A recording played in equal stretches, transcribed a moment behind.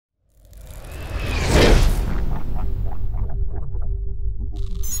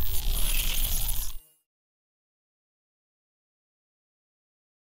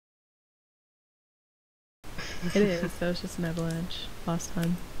It is. That was just an avalanche last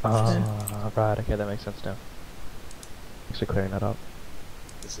time. So, Ah, right, okay, that makes sense now. Thanks for clearing that up.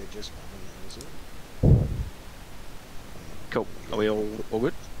 Is there just one in there, is it? Cool. Yeah, Are we all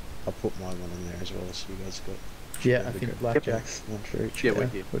good? I'll put my one in there as well, so you guys got... Yeah, I we think got blackjack's one for each. Yeah, we're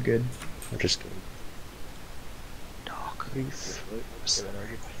here. We're good. I'll just go... Dark.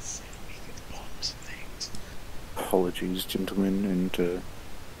 Apologies, gentlemen, and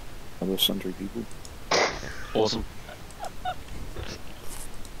other sundry people. Awesome.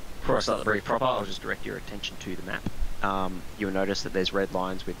 Before I start the brief proper, I'll just direct your attention to the map. You'll notice that there's red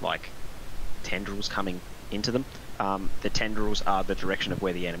lines with like tendrils coming into them. The tendrils are the direction of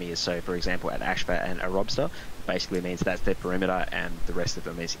where the enemy is. So, for example, at Ashva and Arobsta, basically means that's their perimeter, and the rest of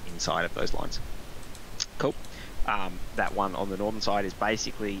them is inside of those lines. Cool. That one on the northern side is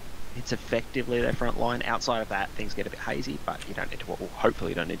basically, it's effectively their front line. Outside of that, things get a bit hazy, but you don't need to, well,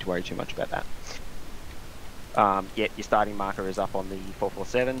 hopefully you don't need to worry too much about that. Your starting marker is up on the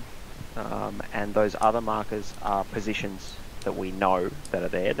 447, and those other markers are positions that we know that are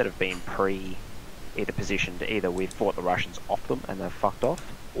there, that have been either positioned, either we've fought the Russians off them and they've fucked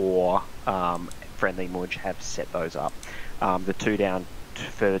off, or friendly Muj have set those up. The two down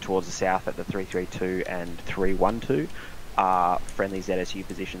further towards the south at the 332 and 312 are friendly ZSU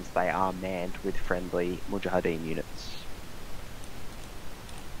positions. They are manned with friendly Mujahideen units.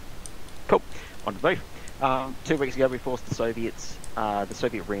 Cool. On to the move. 2 weeks ago we forced the Soviets, the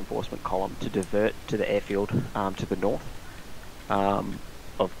Soviet reinforcement column, to divert to the airfield to the north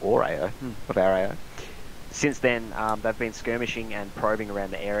of our AO. Since then, they've been skirmishing and probing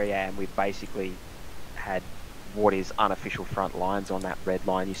around the area, and we've basically had what is unofficial front lines on that red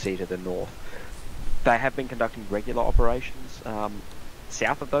line you see to the north. They have been conducting regular operations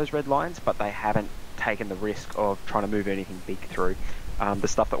south of those red lines, but they haven't taken the risk of trying to move anything big through. The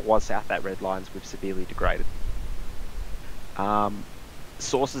stuff that was south that red lines we've severely degraded.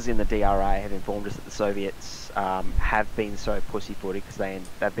 Sources in the DRA have informed us that the Soviets have been so pussyfooty because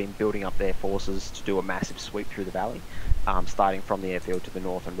they've been building up their forces to do a massive sweep through the valley, starting from the airfield to the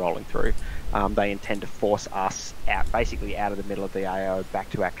north and rolling through. They intend to force us out, basically out of the middle of the AO,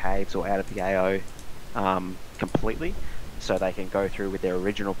 back to our caves, or out of the AO completely, so they can go through with their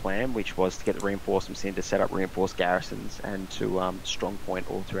original plan, which was to get the reinforcements in to set up reinforced garrisons and to strong point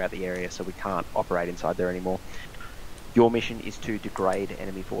all throughout the area, so we can't operate inside there anymore. Your mission is to degrade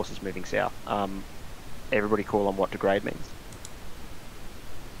enemy forces moving south. Everybody call on what degrade means.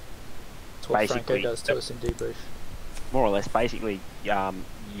 That's what Franco Basically, does to us in debrief. more or less, basically, you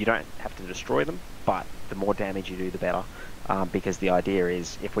don't have to destroy them, but the more damage you do, the better. Because the idea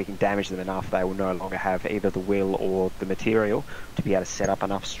is, if we can damage them enough, they will no longer have either the will or the material to be able to set up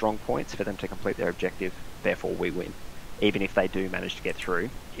enough strong points for them to complete their objective. Therefore, we win. Even if they do manage to get through,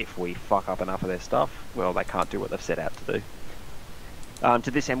 if we fuck up enough of their stuff, well, they can't do what they've set out to do.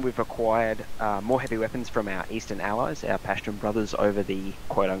 To this end, we've acquired more heavy weapons from our eastern allies, our Pashtun brothers over the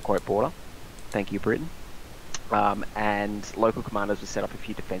quote-unquote border. Thank you, Britain. And local commanders will set up a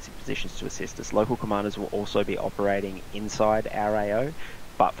few defensive positions to assist us. Local commanders will also be operating inside our AO,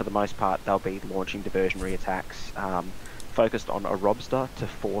 but for the most part they'll be launching diversionary attacks focused on Arobsta to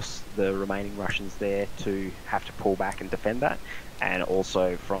force the remaining Russians there to have to pull back and defend that, and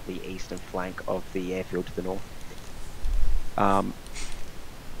also from the eastern flank of the airfield to the north.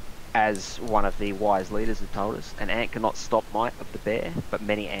 As one of the wise leaders has told us, an ant cannot stop might of the bear, but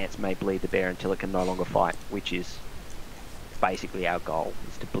many ants may bleed the bear until it can no longer fight, which is basically our goal,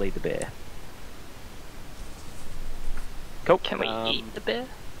 is to bleed the bear. Cool. Can we eat the bear?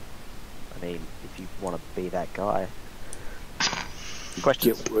 I mean, if you want to be that guy.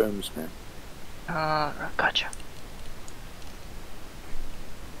 Questions? Get worms, man. Gotcha.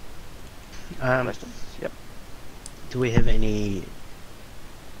 Questions? Yep. Do we have any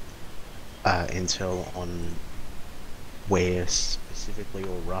intel on where specifically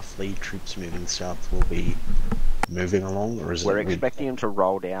or roughly troops moving south will be moving along, or is We're it... expecting them to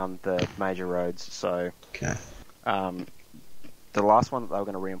roll down the major roads, so... Okay. The last one that they were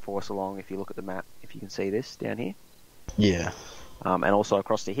going to reinforce along, if you look at the map, if you can see this down here. Yeah. And also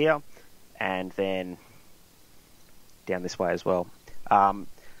across to here, and then down this way as well.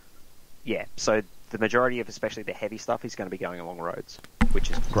 Yeah, so the majority of, especially the heavy stuff, is going to be going along roads, which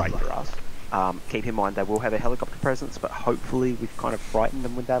is great for us. Keep in mind they will have a helicopter presence, but hopefully we've kind of frightened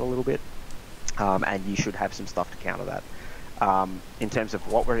them with that a little bit, and you should have some stuff to counter that. In terms of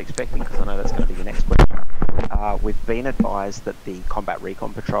what we're expecting, because I know that's going to be the next question, we've been advised that the combat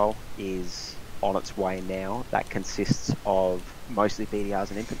recon patrol is on its way now. That consists of mostly BDRs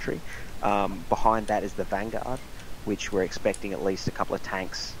and infantry. Behind that is the vanguard, which we're expecting at least a couple of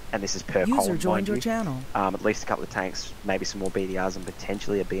tanks, and this is per User column, joined mind your you. channel. At least a couple of tanks, maybe some more BDRs, and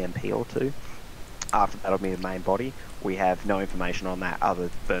potentially a BMP or two. After that'll be the main body. We have no information on that other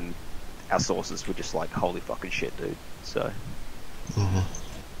than our sources were just like, holy fucking shit, dude. So.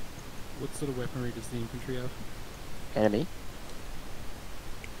 What sort of weaponry does the infantry have? Enemy?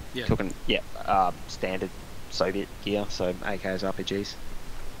 Yeah. Talking, standard Soviet gear, so AKs, RPGs,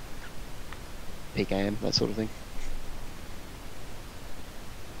 PKM, that sort of thing.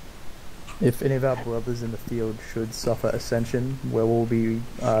 If any of our brothers in the field should suffer ascension, where we'll be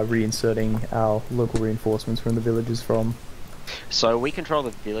reinserting our local reinforcements from the villages from. So we control the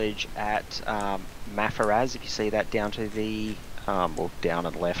village at Mafaraz, if you see that down to the, down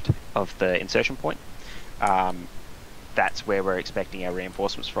and left of the insertion point. That's where we're expecting our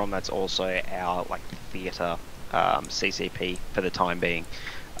reinforcements from. That's also our theatre CCP for the time being.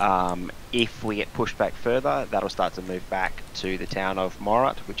 If we get pushed back further, that'll start to move back to the town of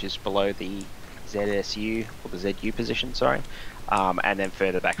Morat, which is below the ZSU, or the ZU position, sorry. And then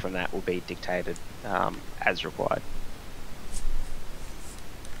further back from that will be dictated as required.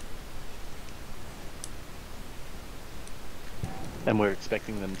 And we're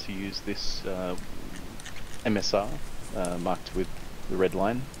expecting them to use this MSR marked with the red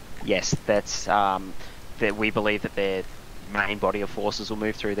line. Yes, that's that we believe that their main body of forces will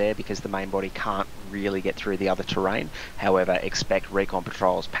move through there because the main body can't really get through the other terrain. However, expect recon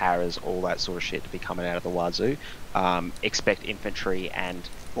patrols, paras, all that sort of shit to be coming out of the wazoo. Expect infantry and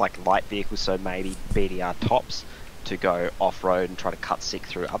light vehicles, so maybe BDR tops, to go off-road and try to cut sick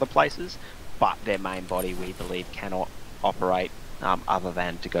through other places. But their main body, we believe, cannot operate other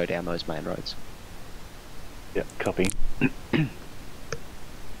than to go down those main roads. Yep, copy.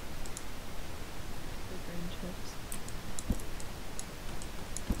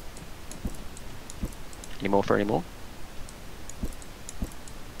 Any more for any more?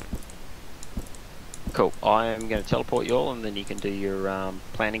 Cool. I am going to teleport you all, and then you can do your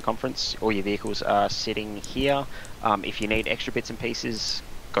planning conference. All your vehicles are sitting here. If you need extra bits and pieces,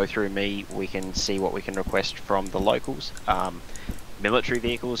 go through me. We can see what we can request from the locals. Military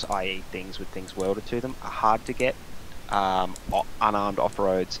vehicles, i.e. things with things welded to them, are hard to get. Unarmed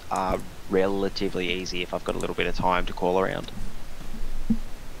off-roads are relatively easy if I've got a little bit of time to call around.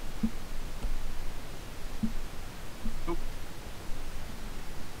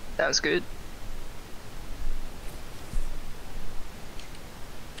 That was good.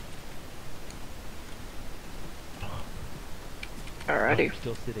 Alrighty. Oh,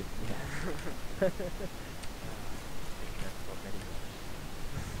 still sitting. Yeah.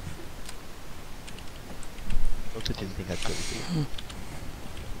 Also didn't think I'd still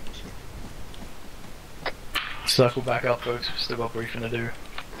be Circle back up, folks. Still got briefing to do.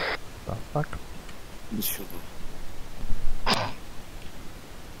 the fuck?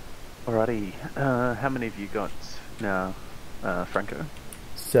 Alrighty, how many have you got now, Franco?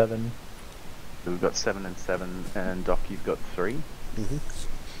 7. So we've got 7 and 7, and Doc, you've got 3.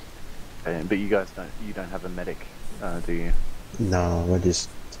 Okay, but you guys don't have a medic, do you? No, we're just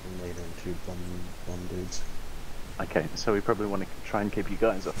team leader and 2 bomb dudes. Okay, so we probably want to try and keep you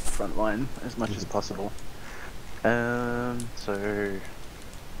guys off the front line as much as possible. So,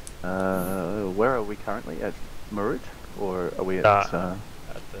 where are we currently? At Murut? Or are we at... at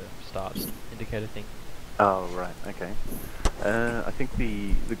the start indicator thing. Oh, right, okay. I think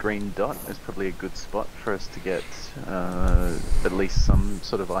the green dot is probably a good spot for us to get at least some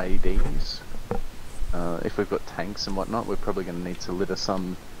sort of IEDs. If we've got tanks and whatnot, we're probably going to need to litter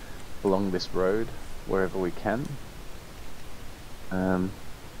some along this road wherever we can.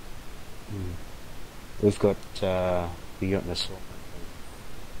 We've got an assortment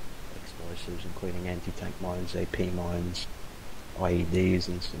of explosives, including anti-tank mines, AP mines, IEDs,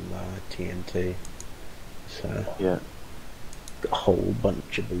 and some TNT. So yeah, a whole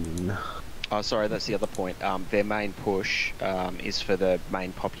bunch of them. Oh, sorry, that's the other point. Their main push is for the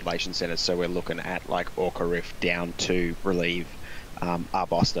main population centres, so we're looking at Orca Rift down to relieve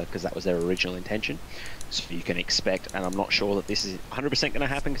Arbosta, because that was their original intention. So you can expect, and I'm not sure that this is 100% going to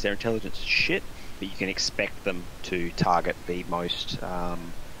happen because their intelligence is shit, but you can expect them to target the most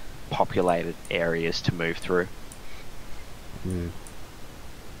populated areas to move through.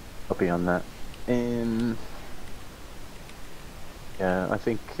 Copy on that. And yeah, I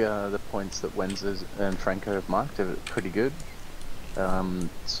think the points that Wenzel and Franco have marked are pretty good.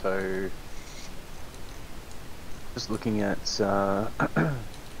 So just looking at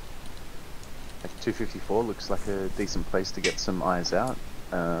 254 looks like a decent place to get some eyes out.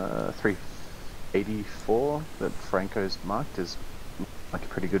 384 that Franco's marked is like a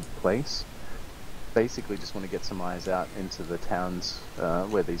pretty good place. basically just want to get some eyes out into the towns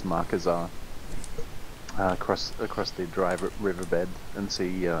where these markers are, across the dry riverbed, and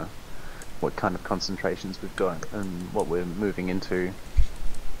see what kind of concentrations we've got and what we're moving into.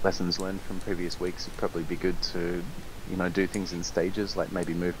 Lessons learned from previous weeks would probably be good to, you know, do things in stages, like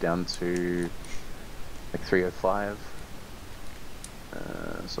maybe move down to like 305,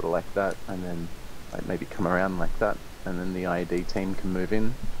 sort of like that, and then like maybe come around like that, and then the IED team can move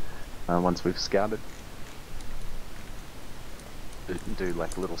in once we've scouted. Do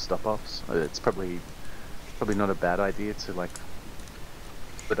like little stop-offs. It's probably not a bad idea to like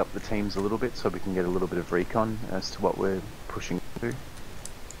split up the teams a little bit so we can get a little bit of recon as to what we're pushing to.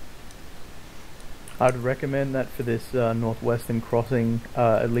 I'd recommend that for this northwestern crossing,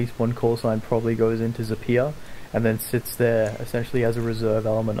 at least one call sign probably goes into Zapier and then sits there essentially as a reserve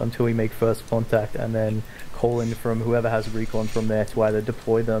element until we make first contact, and then call in from whoever has recon from there to either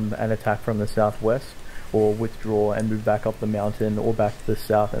deploy them and attack from the southwest, or withdraw and move back up the mountain or back to the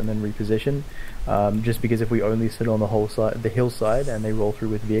south and then reposition. Just because if we only sit on the hillside and they roll through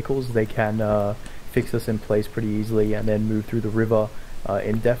with vehicles, they can fix us in place pretty easily and then move through the river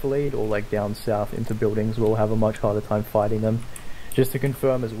in defilade or like down south into buildings. We'll have a much harder time fighting them. Just to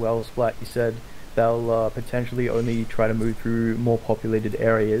confirm as well, Splat, you said they'll potentially only try to move through more populated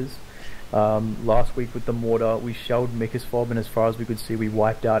areas. Last week with the mortar, we shelled Mickersfob, and as far as we could see, we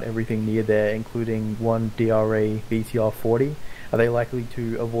wiped out everything near there, including one DRA BTR-40. Are they likely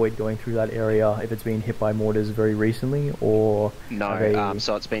to avoid going through that area if it's been hit by mortars very recently, or no? they...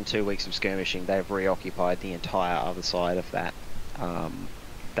 So it's been 2 weeks of skirmishing. They've reoccupied the entire other side of that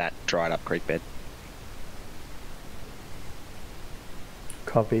that dried up creek bed.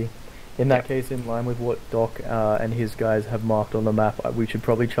 Copy. In that case, in line with what Doc and his guys have marked on the map, we should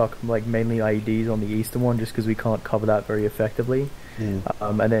probably chuck like mainly IEDs on the eastern one, just because we can't cover that very effectively.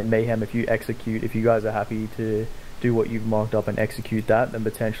 And then Mayhem, if you guys are happy to do what you've marked up and execute that, then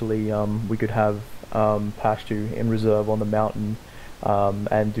potentially we could have Pashtu in reserve on the mountain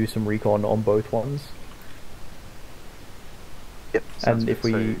and do some recon on both ones. Yep. And if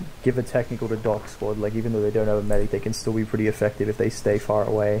we give a technical to Doc squad, like even though they don't have a medic, they can still be pretty effective if they stay far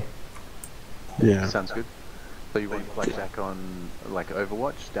away. Yeah. Sounds good. So you want Blackjack on like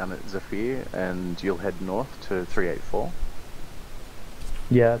Overwatch down at Zephyr, and you'll head north to 384?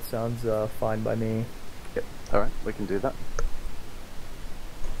 Yeah, it sounds fine by me. Yep. Alright, we can do that.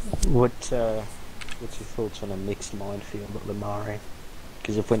 What's your thoughts on a mixed minefield at the Mare?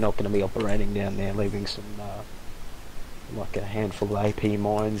 Because if we're not going to be operating down there, leaving some like a handful of AP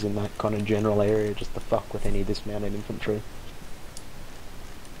mines in that kind of general area just to fuck with any dismounted infantry.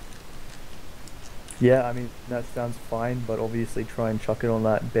 Yeah, I mean, that sounds fine, but obviously try and chuck it on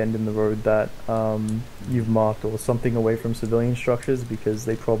that bend in the road that you've marked, or something away from civilian structures, because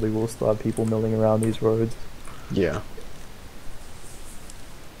they probably will start people milling around these roads. Yeah.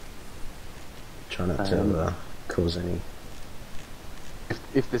 Try not to cause any...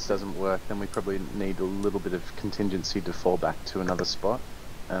 If this doesn't work, then we probably need a little bit of contingency to fall back to another spot.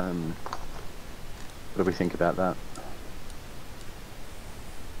 What do we think about that?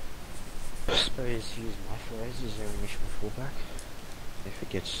 I suppose use my phrase as their initial fallback. If it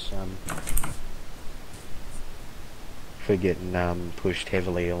gets if we're getting pushed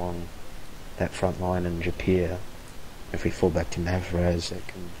heavily along that front line in Japir, if we fall back to Mavraz, that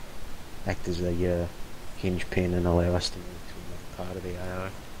can act as a hinge pin and allow us to move to another part of the AO,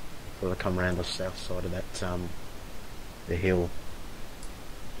 or to come around the south side of that the hill,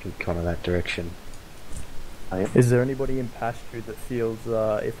 kind of that direction. Is there anybody in Pasture that feels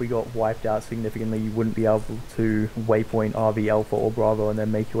if we got wiped out significantly, you wouldn't be able to waypoint RV Alpha or Bravo and then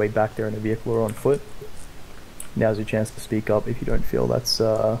make your way back there in a vehicle or on foot? Now's your chance to speak up if you don't feel that's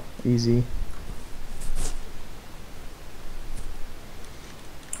easy.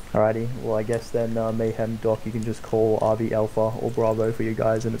 Alrighty, well I guess then Mayhem Doc, you can just call RV Alpha or Bravo for you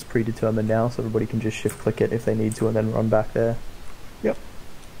guys, and it's predetermined now, so everybody can just shift click it if they need to and then run back there. Yep.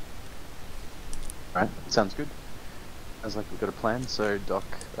 Alright, sounds good. Sounds like we've got a plan, so Doc,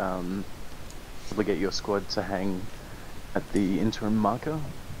 probably get your squad to hang at the interim marker,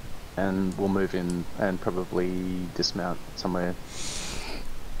 and we'll move in and probably dismount somewhere.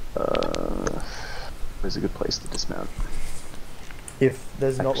 Where's a good place to dismount? If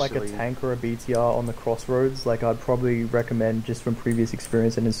there's not like a tank or a BTR on the crossroads, like I'd probably recommend, just from previous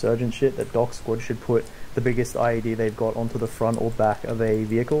experience and insurgent shit, that Doc squad should put the biggest IED they've got onto the front or back of a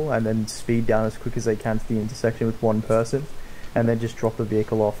vehicle and then speed down as quick as they can to the intersection with one person, and then just drop the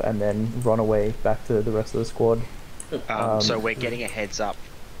vehicle off and then run away back to the rest of the squad. So we're getting a heads up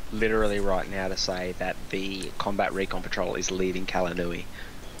literally right now to say that the combat recon patrol is leaving Kalanui.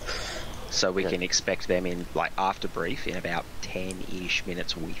 So we can expect them in, like, after brief in about 10-ish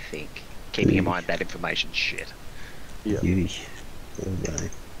minutes, we think. Keeping in mind that information's shit. Yeah. Okay.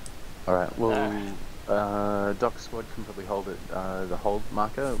 Alright, well, Doc squad can probably hold it, the hold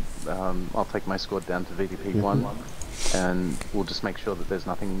marker. I'll take my squad down to VDP1, and we'll just make sure that there's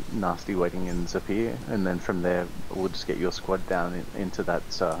nothing nasty waiting in Zapier, and then from there we'll just get your squad down into that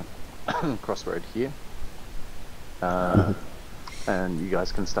crossroad here. And you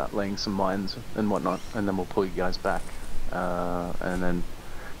guys can start laying some mines and whatnot, and then we'll pull you guys back, and then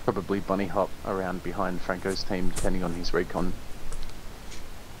probably bunny hop around behind Franco's team depending on his recon.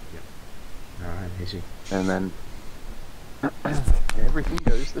 Alright, easy. And then everything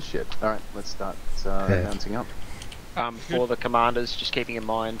goes to shit. Alright, let's start mounting up. For the commanders, just keeping in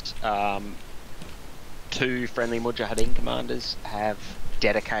mind, 2 friendly Mujahideen commanders have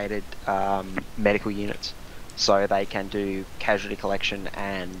dedicated medical units, so they can do casualty collection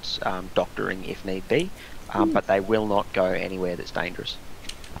and doctoring if need be, but they will not go anywhere that's dangerous.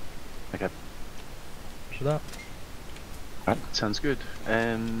 Okay. For that. Alright, sounds good.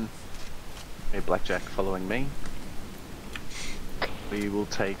 A Blackjack following me. We will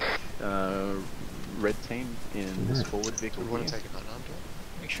take red team in this forward vehicle. We want to take it unarmed.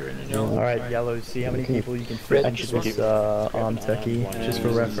 Make sure in an L. Alright, yellow, see how many people you can fit into this armed techie, just for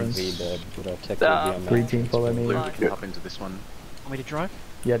reference. 3 team follow me. Blue, we can hop into this one. Want me to drive?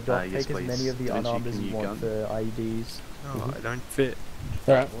 Yeah, Doc, yes, take as please. many of the Da Vinci, unarmed as can you you want gun? for IEDs. Oh, I don't fit.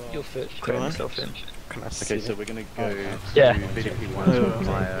 Alright. You'll fit. Cram yourself in. Okay, so we're going to go Yeah. to VDP1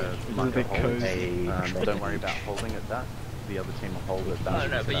 via marker hold. Don't worry about holding at that. The other team will hold at that.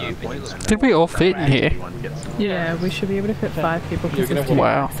 No, but you points, and Did then we all fit in here? VDP1 gets them. Yeah, we should be able to fit 5 people because there's 2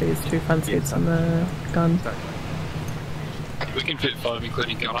 Wow. back seats, 2 front seats on the gun. We can fit 5,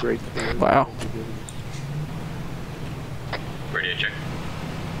 including gunner. Wow. Radio check.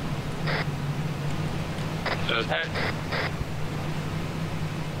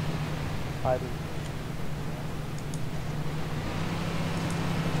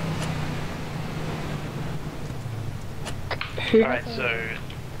 Alright, so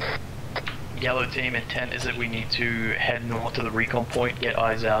yellow team intent is that we need to head north to the recon point, get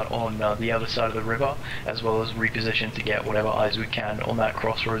eyes out on the other side of the river, as well as reposition to get whatever eyes we can on that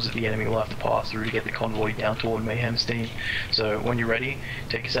crossroads that the enemy will have to pass through to get the convoy down toward Mayhem's team. So when you're ready,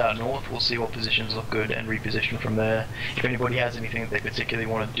 take us out north, we'll see what positions look good and reposition from there. If anybody has anything that they particularly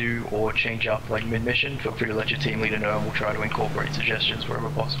want to do or change up like mid-mission, feel free to let your team leader know and we'll try to incorporate suggestions wherever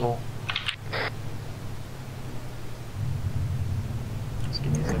possible.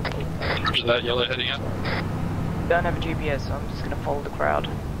 Is that yellow heading up? Don't have a GPS, so I'm just gonna follow the crowd.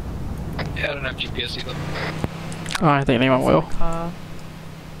 Yeah, I don't have GPS either. I don't think anyone will. Car,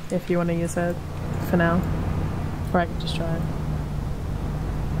 if you want to use it for now. Or I can just drive.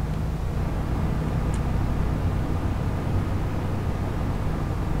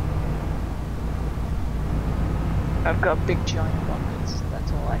 I've got big giant buckets,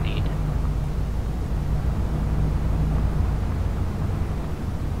 that's all I need.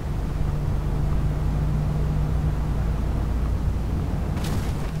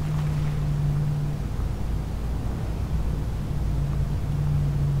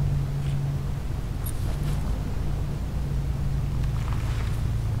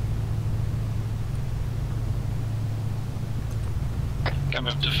 Come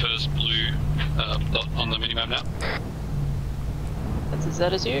up to first blue dot on the minimap now. That's as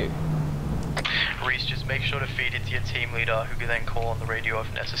that as you. Reese, just make sure to feed it to your team leader, who can then call on the radio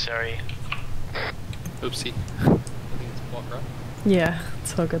if necessary. Oopsie. I think it's a block, right? Yeah,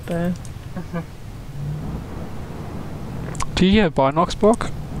 it's all good there. Do you have binocs, Brock?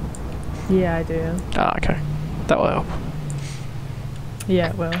 Yeah, I do. Ah, okay. That will help. Yeah,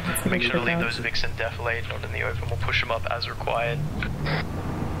 it will. Let's Make sure to leave out. those Vixen defilade, not in the open. We'll push them up as required.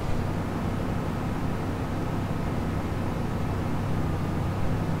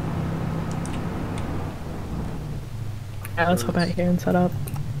 Yeah, let's hop out here and set up.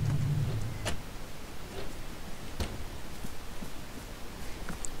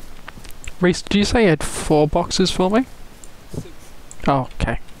 Reese, did you say you had 4 boxes for me? 6. Oh,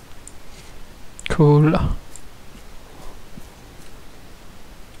 okay. Cool.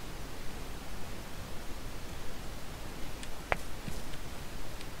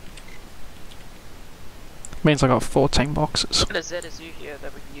 Means I got 14 boxes. What a Z is you here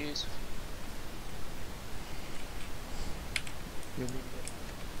that we can use?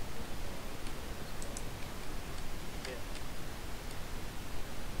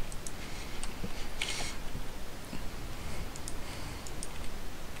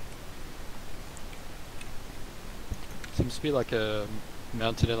 Seems to be like a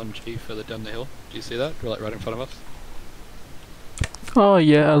mounted LMG further down the hill. Do you see that? Or like right in front of us? Oh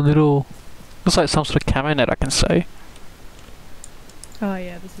yeah, a little... Looks like some sort of camo net I can see. Oh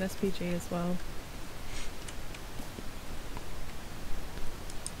yeah, there's an SPG as well.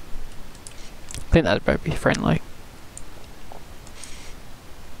 I think that'd both be friendly.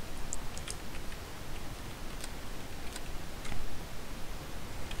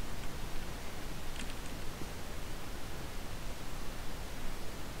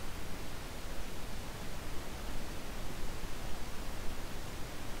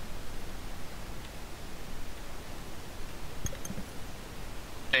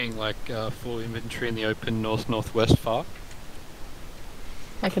 Like full inventory in the open north-northwest far.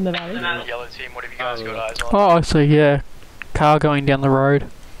 Like in the valley? Yellow team, what have you guys got eyes on? Oh, I see, yeah. Car going down the road.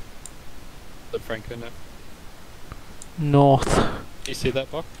 The Franco now. North. Do you see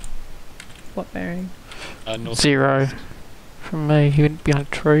that, Bob? What bearing? North. 0. From me, he went behind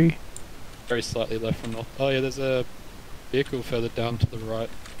a tree. Very slightly left from north. Oh yeah, there's a vehicle further down to the right.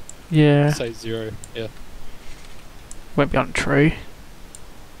 Yeah. Say 0, yeah. Went behind a tree.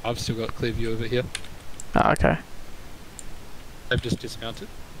 I've still got clear view over here. Ah, okay. They've just dismounted.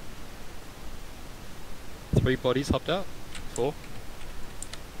 3 bodies hopped out. 4.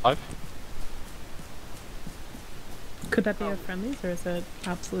 5. Could that be our friendlies, or is it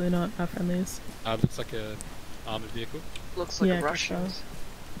absolutely not our friendlies? Looks like a armoured vehicle. Looks like Yeah, a for Russians.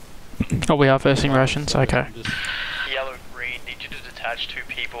 Oh, we are versing Russians, okay. Yellow, green, need you to detach 2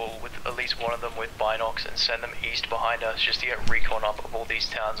 people with at least one of them with binocs and send them east behind us just to get recon up of all these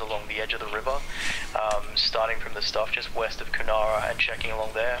towns along the edge of the river. Starting from the stuff just west of Kunara and checking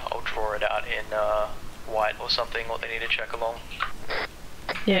along there. I'll draw it out in white or something, what they need to check along.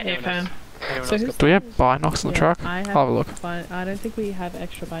 Yeah, fine. So who's Do we have binocs in the truck? I I'll have a look. I don't think we have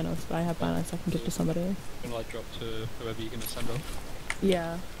extra binocs, but I have binocs I can give to somebody. Can I drop to whoever you're going to send off?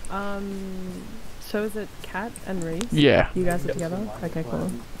 Yeah. So is it Kat and Reese? Yeah. You guys are together? Okay,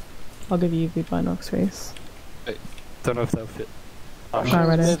 cool. I'll give you the binocs, Reese. Don't know if they'll fit.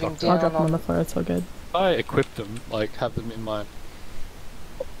 Alright, moving I'll down drop them on on- the floor, it's all good. I equip them, like have them in my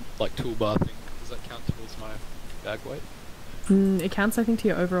like toolbar thing. Does that count towards my bag weight? It counts, I think, to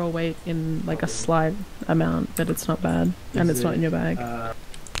your overall weight in like a slight amount, but it's not bad, and it's not in your bag.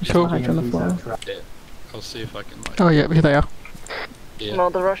 Just Cool. hide you on the floor. Yeah. I'll see if I can like. Oh yeah, here they are. Yeah. Well,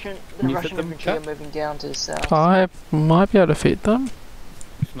 the Russian Can you fit them, infantry are Kat? moving down to the south. I might be able to fit them.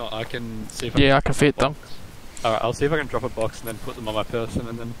 If not, I can see if I Yeah, can I can fit them. Alright, I'll see if I can drop a box and then put them on my person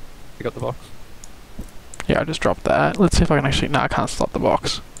and then pick up the box. Yeah, I just dropped that. Let's see if I can actually... No, I can't slot the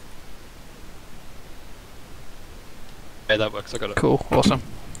box. Yeah, that works, I got it. Cool, awesome.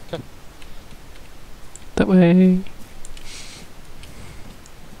 Okay. That way...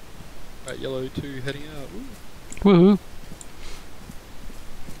 Right, yellow 2 heading out. Woohoo!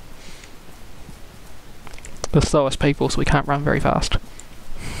 The slowest people, so we can't run very fast.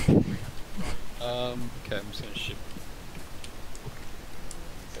 Okay, I'm just gonna ship.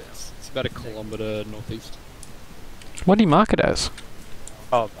 It's about 1 kilometre northeast. What do you mark it as?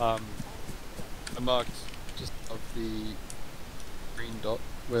 Oh, I marked just of the green dot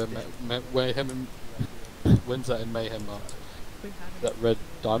where Mayhem and Windsor and Mayhem are. That red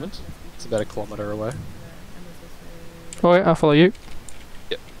diamond. It's about 1 kilometre away. Oh yeah, I'll follow you.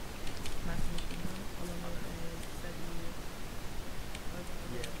 Yep.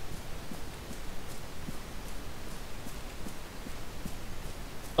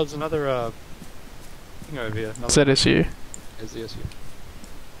 Oh, there's another thing over here. ZSU. There's the SU.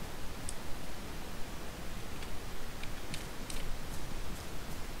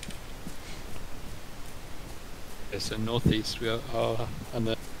 Okay, so northeast we are, and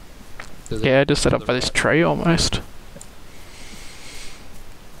then... Yeah, just set up by this tree almost.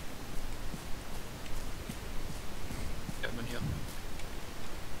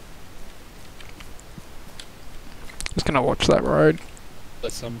 Just gonna watch that road.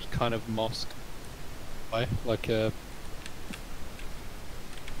 There's some kind of mosque way, like a...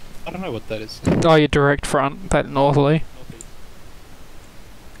 I don't know what that is. Oh, your direct front, that northerly. Northeast.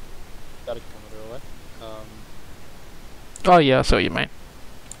 About 1 kilometre away. Oh yeah, I see what you mean.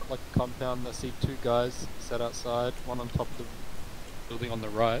 Like a compound, I see 2 guys sat outside, one on top of the building on the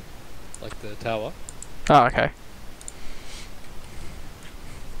right, like the tower. Oh, okay.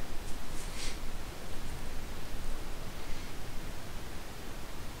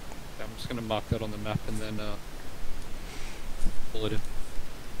 I'm just going to mark that on the map and then pull it in.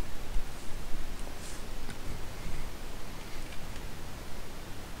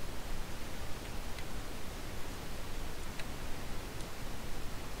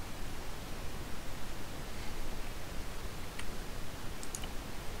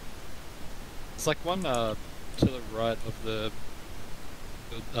 It's like one to the right of the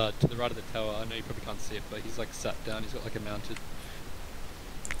to the right of the tower. I know you probably can't see it, but he's like sat down. He's got like a mounted.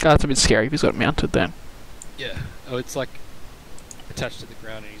 That's a bit scary if he's got it mounted then. Yeah. Oh, it's like attached to the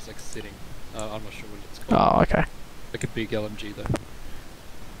ground, and he's like sitting. I'm not sure what it's called. Oh, okay. Like a big LMG though.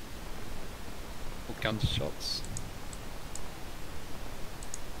 Or gunshots.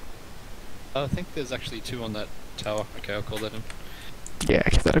 I think there's actually 2 on that tower. Okay, I'll call that in. Yeah,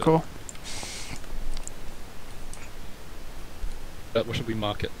 give that a call. What should we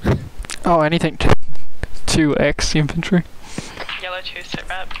mark it? Oh, anything 2x infantry. Yellow 2, sit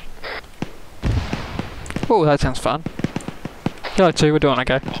rep. Oh, that sounds fun. Yellow 2, we're doing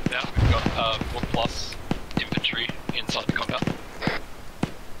okay. Now we've got 4 plus infantry inside the compound.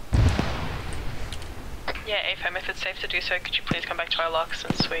 Yeah, AFM, if it's safe to do so, could you please come back to our lock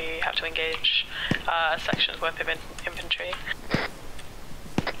since we have to engage a section's worth of infantry?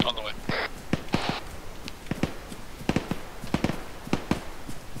 On the way.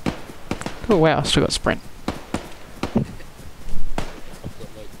 Oh wow, I still got sprint. I've got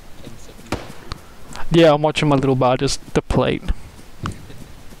like 10 seconds. Yeah, I'm watching my little bar just deplete.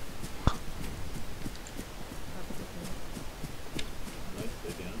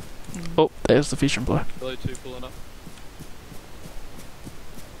 Oh, there's the vision blow. Yellow 2 pulling up.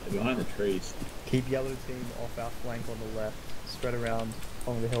 They're behind the trees. Keep yellow team off our flank on the left. Spread around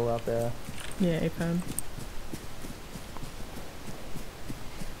along the hill out there. Yeah, AFM.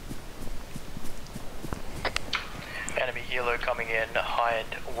 Enemy helo coming in, high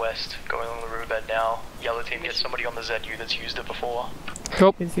and west, going along the riverbed now. Yellow team gets somebody on the ZU that's used it before.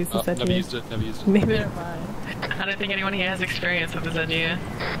 Oh. Who's used the Never used it, never used it. Neither have I. I don't think anyone here has experience with the ZU.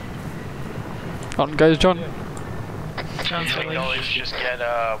 On goes John. Sounds Usually silly. knowledge, just get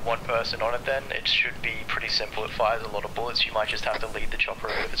one person on it then. It should be pretty simple. It fires a lot of bullets. You might just have to lead the chopper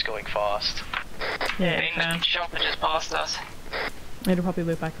a bit if it's going fast. Yeah, Being AFM. chopper just passed us. It'll probably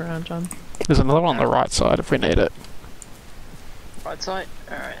loop back around, John. There's another one on the right side if we need it. Right side?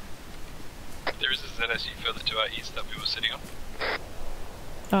 Alright. There is a ZSU further to our east that we were sitting on.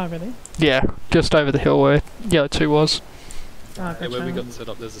 Oh, really? Yeah, just over the hill where Yellow 2 was. Oh, Yeah, where we gotcha. got set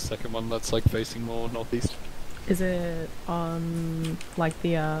up, there's a second one that's like facing more northeast. Is it on, like,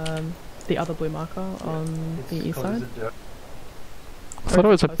 the other blue marker on the east side? I thought it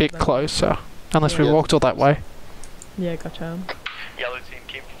was a bit closer, unless we Yeah. walked all that way. Yeah, gotcha. Yellow team,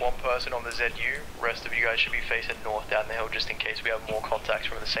 keep one person on the ZU. Rest of you guys should be facing north down the hill just in case we have more contacts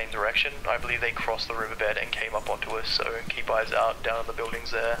from the same direction. I believe they crossed the riverbed and came up onto us, so keep eyes out down in the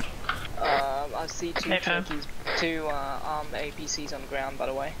buildings there. I see 2 Hey, turkeys, 2 armed APCs on the ground, by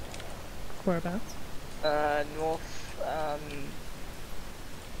the way. Whereabouts? North,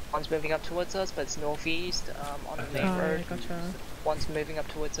 one's moving up towards us, but it's northeast, on the main Oh, road. yeah, gotcha. One's moving up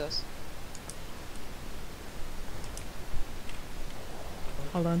towards us.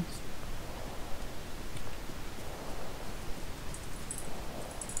 Hold on.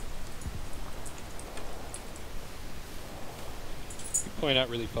 Point out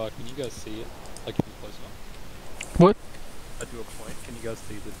really far, can you guys see it? Like if you're close enough? What? I do a point, can you guys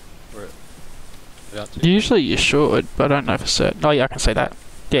see where it out to? Usually you should, but I don't know for certain. Oh yeah, I can see that.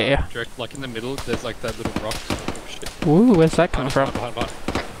 Yeah, yeah. Direct, like in the middle, there's like that little rock. Oh, shit. Ooh, where's that coming from? Behind.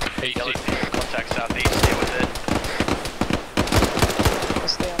 Hey, Yellow team, contact southeast, deal with it.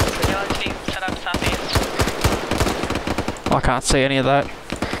 Yellow team set up southeast. I can't see any of that.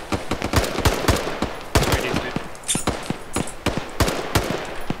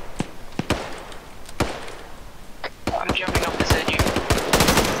 I'm jumping off the ZU.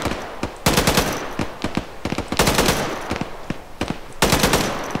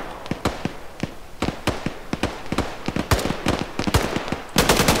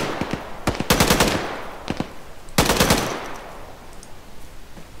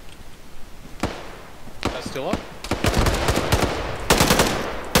 Still up?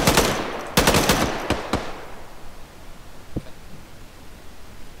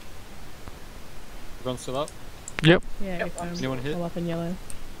 Everyone still up? Yep. Yeah, Anyone hit? all up in yellow.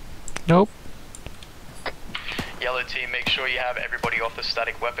 Nope. Yellow team, make sure you have everybody off the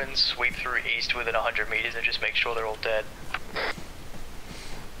static weapons. Sweep through east within 100 meters and just make sure they're all dead.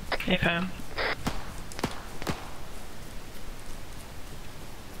 AFM.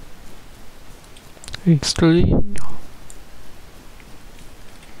 Extreme.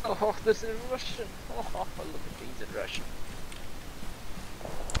 Oh, this is Russian. Oh, look at these in Russian.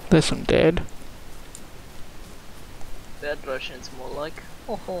 There's some dead. Dead Russians, more like.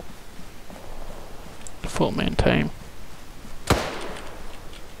 Oh, Full man team.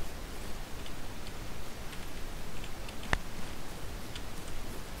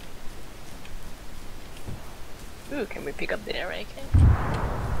 Ooh, can we pick up the AK?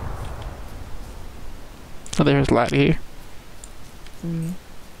 Oh, there's light here. Mm.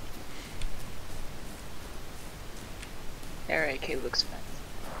 Their AK looks fancy.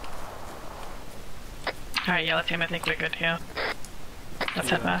 Alright, yellow team, I think we're good here. Let's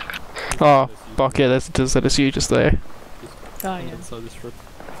head back. Oh, fuck yeah, there's ZSU just there. Oh yeah. Inside this room.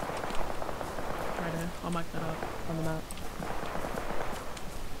 Righto, I'll mark that up on the map.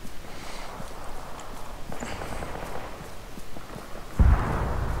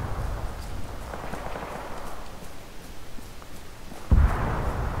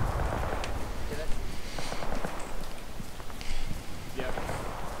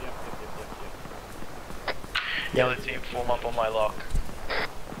 Yellow team, form up on my lock.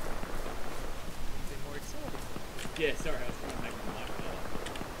 Yeah, sorry, I was trying to make the mic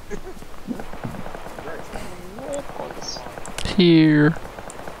better. Here.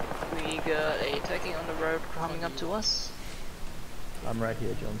 We got a attacking on the road coming up to us. I'm right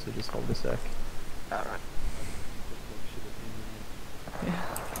here, John, so just hold a sec. Alright.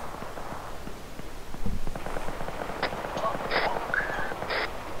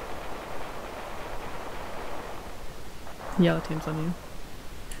 Yellow team's on you.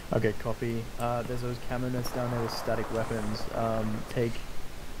 Okay, copy. There's those camo nets down there with static weapons. Take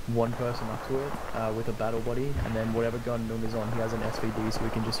one person up to it with a battle buddy, and then whatever gun Noom is on, he has an SVD, so we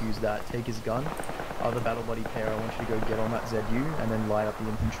can just use that. Take his gun. Other battle buddy pair, I want you to go get on that ZU, and then light up the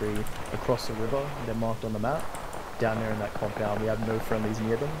infantry across the river. They're marked on the map. Down there in that compound, we have no friendlies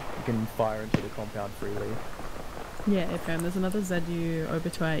near them. You can fire into the compound freely. Yeah, FM. There's another ZU over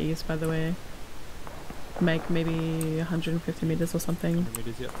to our east, by the way. Make maybe 150 meters or something.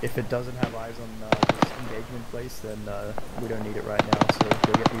 If it doesn't have eyes on this engagement place, then we don't need it right now. So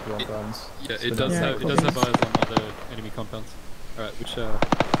go get people on guns. Yeah, it does have eyes on other enemy compounds. All right, which do you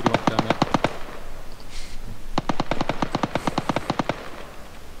want down there?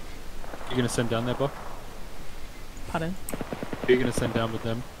 You're gonna send down there, Buck? Pardon? You're gonna send down with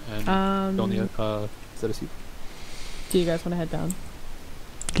them and go on the ZSU. Do you guys want to head down?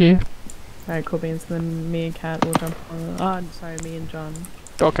 Yeah. Alright, cool beans. Then me and Kat will jump on. Oh, sorry, me and John.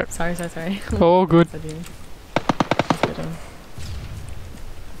 Okay. Sorry. All good.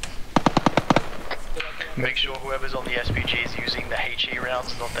 Make sure whoever's on the SPG is using the HE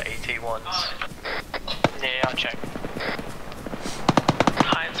rounds, not the AT ones. Yeah, I'll check.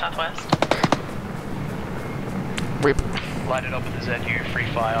 High and southwest. Rip. Light it up with the ZU, free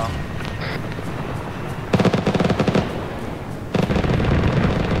fire.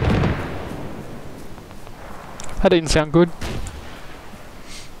 That didn't sound good.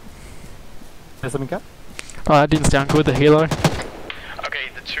 Has something cut? Oh, that didn't sound good, the helo. Okay,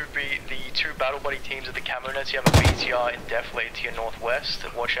 the two battle buddy teams at the camo nets, you have a BTR indefinitely to your northwest.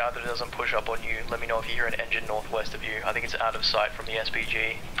 Watch out that it doesn't push up on you. Let me know if you hear an engine northwest of you. I think it's out of sight from the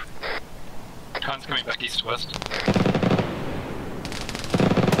SPG. Khan's coming back east-west.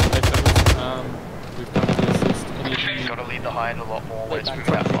 We've come to assist any of you. You've got to lead the hind a lot more when it's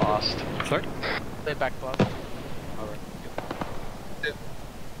moving that fast. Sorry? They're back club.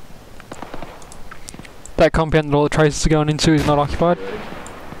 That compound that all the traces are going into is not occupied?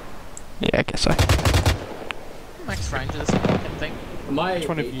 Yeah, I guess so. Max range of this fucking thing. Which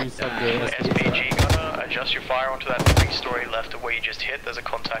one of you have the SPG gunner, adjust your fire onto that 3-story left of where you just hit. There's a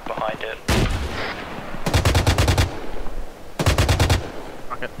contact behind it.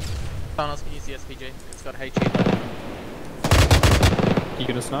 Okay. Someone else can use the SPG. It's got HE. You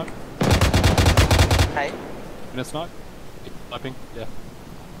gonna snipe? Hey? You gonna snipe? Sniping? Yeah.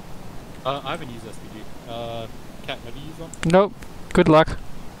 I haven't used SPG. Kat, have you used one? Nope. Good luck.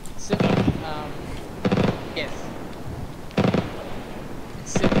 Simple. Yes.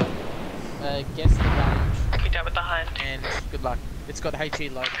 It's simple. Guess the range. Keep down with the hind. And good luck. It's got HE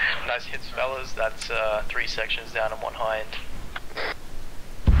loaded. Nice hits, fellas. That's 3 sections down and 1 hind.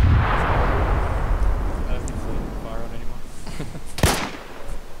 I don't think so. Fire on anymore.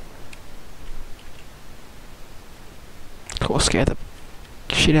 Cool, scared the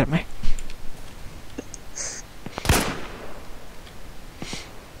shit out of me.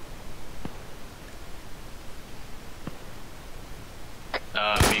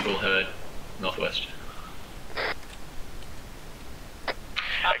 Beagle heard northwest.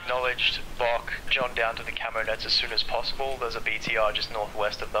 Acknowledged. Bok. John down to the camo nets as soon as possible. There's a BTR just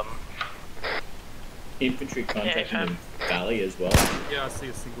northwest of them. Infantry contact in the valley as well. Yeah, I see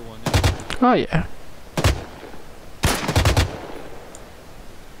a single one. Oh yeah.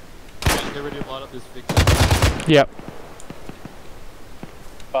 Get ready to light up this victim. Yep.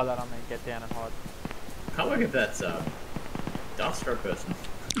 By that I mean get down and hide. Can't work if that's Dust or a person.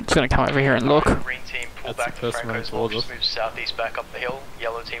 Just gonna come over here and look. Green team, pull back to Franco's wall, just move southeast back up the hill.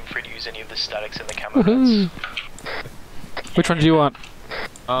 Yellow team, free to use any of the statics in the camo nets. Which one do you want?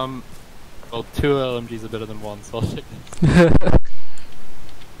 Well, 2 LMGs are better than 1, so I'll take this.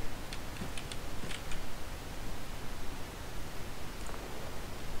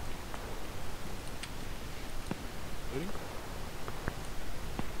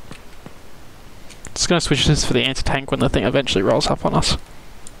 Just gonna switch this for the anti-tank when the thing eventually rolls up on us.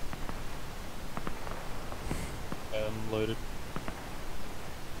 Loaded.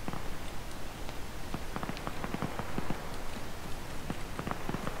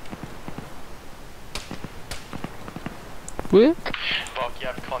 Where? Vok, you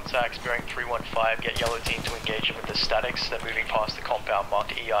have contacts bearing 315. Get yellow team to engage them with the statics. They're moving past the compound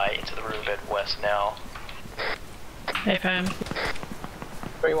marked EI into the riverbed west now. Hey, fam.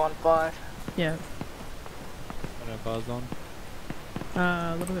 315. Yeah. Bars on.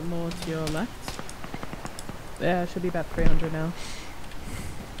 A little bit more to your left. Yeah, it should be about 300 now.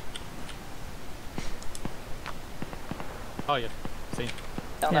 Oh yeah, see.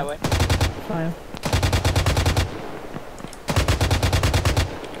 Down that way. Fire.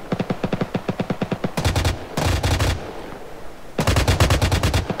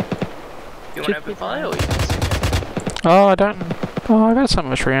 You want to open fire or you can see? Oh, I don't. Oh, I got some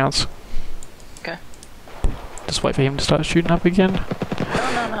much rounds. Okay. Just wait for him to start shooting up again.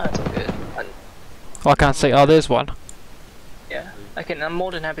 No, it's all good. Oh, I can't see. Oh, there's one. Yeah, I'm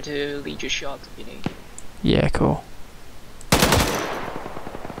more than happy to lead your shots if you need. Yeah, cool.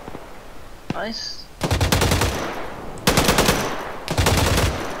 Nice.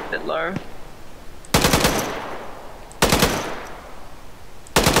 Bit low.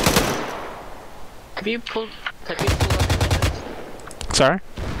 Have you pulled up your windows? Sorry?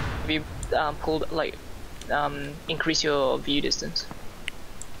 Have you pulled, like, increase your view distance?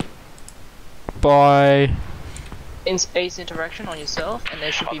 By... Ace interaction on yourself, and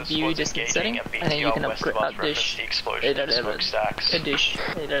there should be view distance setting, and then you can upgrade dish.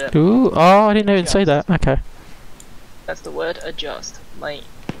 Ooh, oh, I didn't even say that. Okay. That's the word, adjust. Like,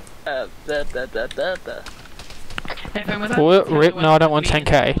 Well, rip, no, I don't want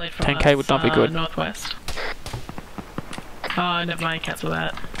 10k. 10k would not be good. Northwest. Oh, never mind, cancel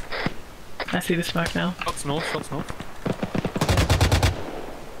that. I see the smoke now. Shots north, shots north.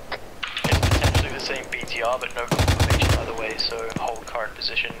 It's potentially the same BTR, but no confirmation either way, so hold current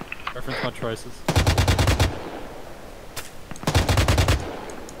position. Reference my traces.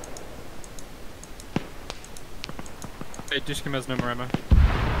 Hey, Dishcom has no more ammo.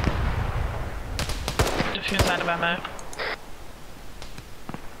 Just inside of ammo.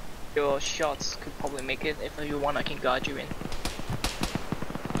 your shots could probably make it. If you want, I can guide you in.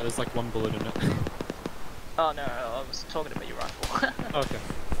 There's like one bullet in it. Oh no, I was talking about your rifle. Okay.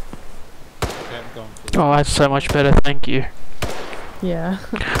 Okay, I'm going for Oh, that's so much better, thank you. Yeah.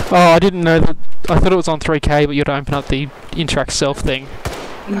 Oh, I didn't know that. I thought it was on 3k, but you'd open up the interact self thing.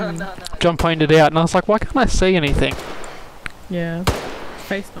 No. John pointed it out, and I was like, why can't I see anything? Yeah.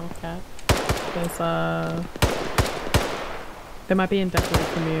 Face north, cat. There's There might be indefinite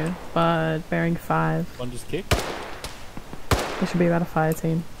from you, but bearing 5. one just kicked. There should be about a fire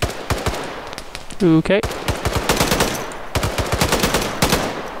team. Okay.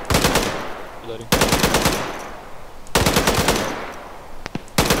 Reloading.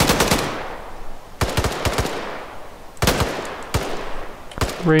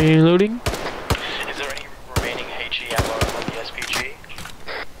 Reloading. Is there any remaining HE ammo on the SPG?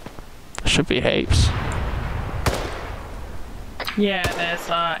 Should be heaps. Yeah, there's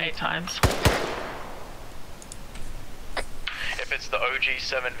 8 times. If it's the OG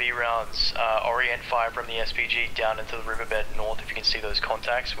 7V rounds, orient fire from the SPG down into the riverbed north. If you can see those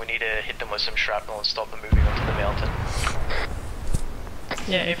contacts, we need to hit them with some shrapnel and stop them moving onto the mountain.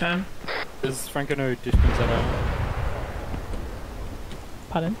 Yeah, AFM. Does Franco know Dishcom's ammo?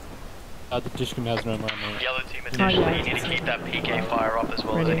 Pardon? The Dishcom has no ammo. Yellow team, additionally, you need to keep that PK fire up as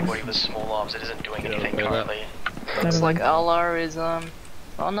well as Ready. anybody with small arms. It isn't doing anything currently. Looks like LR is on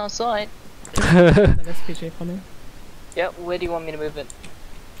our side. That SPG for me. Yep, where do you want me to move it?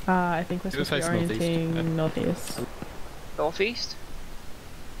 I think we're supposed to be orienting northeast. Northeast?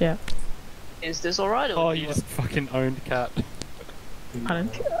 Yeah. Is this alright? Oh, you just fucking owned Cat. Pardon?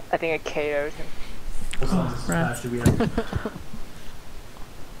 I think I KO'd him. Oh, right.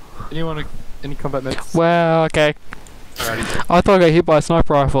 Any combat meds? Wow, okay. Alrighty. I thought I got hit by a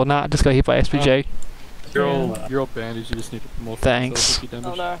sniper rifle. Nah, I just got hit by SPG. You're all bandaged, you just need more Thanks.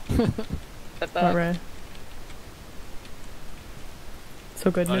 Oh no. Step back. Not rare.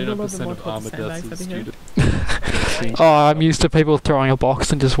 So good. Maybe a little bit 99% more of towards the armor deaths sandbags is over here. due to see. Oh, I'm used to people throwing a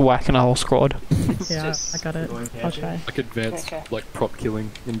box and just whacking a whole squad. Yeah, I got it. I'll try. Like advanced, like prop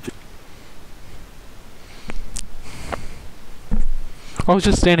killing in. I was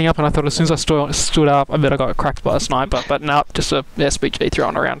just standing up and I thought as soon as I stood up, I bet I got cracked by a sniper, but no, just a SPG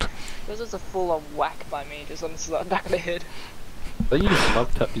thrown around. It was just a full on whack by me, just on the back of the head. Then you just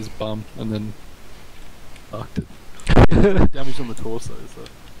love tapped his bum and then arced it. Damage on the torso, so.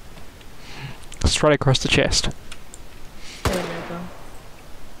 Straight across the chest. There we go.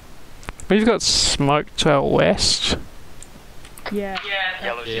 We've got smoke to our west. Yeah.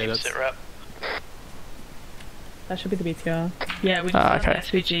 Yellow team, sit rep. That should be the BTR. Yeah, we just have okay.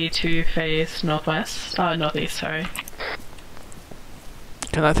 SPG to face northwest. Northeast, sorry.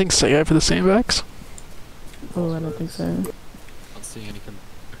 Can that thing see over the sandbags? Oh, I don't think so. Not seeing anything.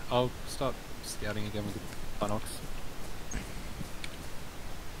 I'll start scouting again with the binocs.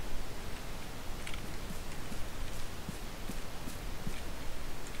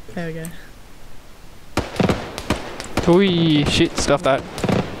 There we go. Ooh, shit, stuff that.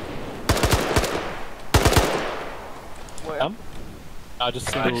 Where?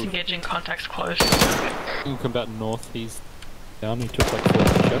 Just engaging contacts close. Single combatant north, he's down, he took like 4 in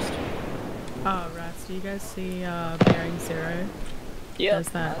the chest. Oh, right. Do you guys see bearing 0? Yeah, There's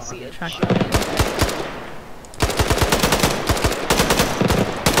that I see it. track.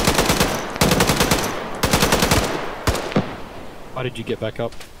 Why did you get back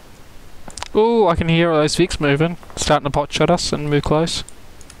up? Ooh, I can hear all those Vics moving. Starting to pot shot us and move close.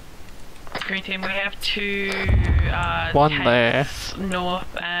 Green team, we have 2 One there. north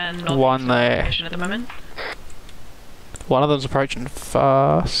and north One there. at the moment. One of them's approaching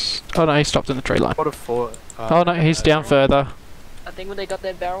fast. Oh no, he stopped in the tree line. What a 4. Oh no, he's down further. I think when they got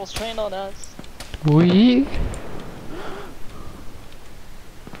their barrels trained on us. Wee.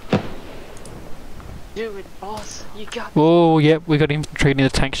 Do it, boss. You got Oh, yep, we got infantry near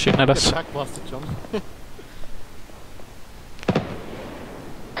the tank shooting at us. Attack blaster, John.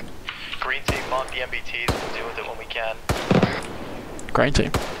 Green team, mark the MBTs, we'll deal with it when we can. Green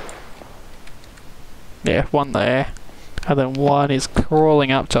team. Yeah, one there. And then one is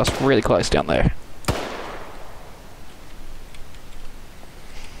crawling up to us really close down there.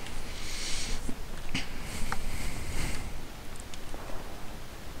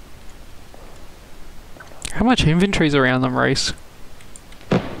 How much inventory's around them, Reese?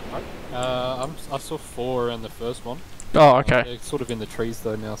 I saw 4 around the first one. Oh, okay. They're sort of in the trees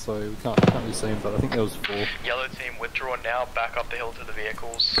though now, so we can't really see them, but I think there was 4. Yellow team, withdraw now, back up the hill to the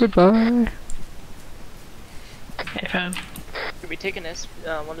vehicles. Goodbye. Hey, fam. Should we take one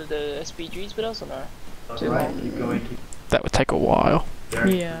of the SPGs with us or no? That would take a while.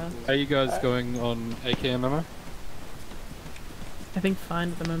 Yeah. Are you guys going on AKM ammo? I think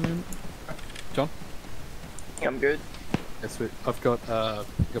fine at the moment. John? I'm good. Yes, sweet. I've got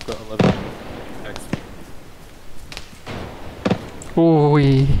 11 packs.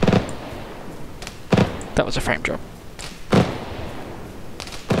 Ooh, that was a frame drop.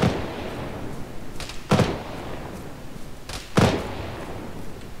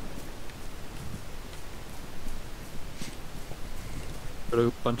 Got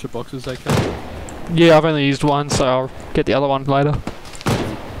a bunch of boxes, AK? Yeah, I've only used one, so I'll get the other one later.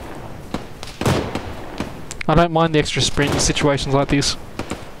 I don't mind the extra sprint in situations like this.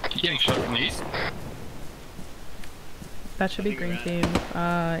 You getting shot from the east? That should be green team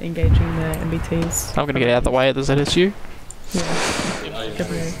engaging the MBTs. I'm gonna get out of the way of the ZSU. Yeah. Good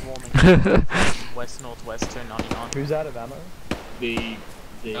move. West northwest 299. Who's out of ammo? The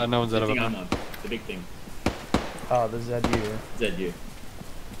no one's out of big ammo. armor. The big thing. Oh, the ZU. ZU.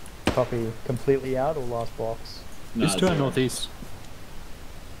 Copy. Completely out or last box? No, Who's to our 0. northeast?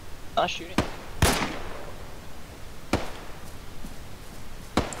 Shooting.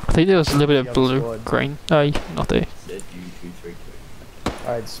 I think there was a little bit of The other blue, squad. green. Oh, not there. ZU232.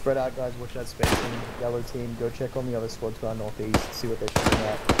 Alright, spread out guys, watch that spacing. Yellow team, go check on the other squad to our northeast, see what they're shooting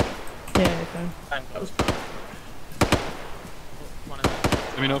at. Yeah, okay. That was One of them.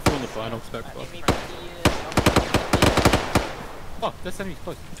 Let me know if you're on the final spec box. Oh, that's enemy's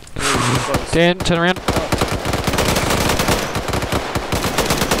close. Dan, turn around.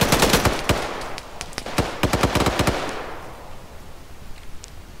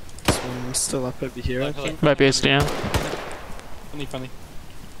 This one's still up over here, I think. Maybe it's down. Funny.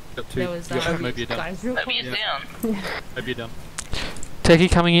 Got 2. There was, yeah, maybe you're done. guys real Maybe it's Yeah. down. Maybe you're done. Techie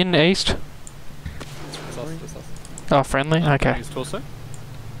coming in east. It's us. Oh, friendly? Okay. His torso?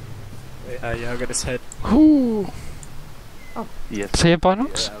 yeah, I got his head. Ooh. Yes. See it,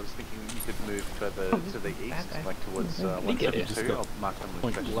 Binox? Yeah, I was thinking you could move further to the east, like towards Yeah. 172. I'll mark them with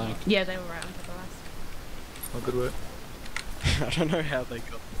Point question blank. marks. Yeah, they were right on top of us. Oh, good work. I don't know how they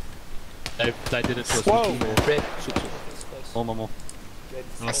got. They did it to us. Whoa! Red. More.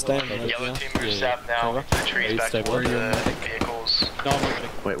 I'll stand right Yellow now. team moves south now into the trees back towards the vehicles. No, I'm not gonna.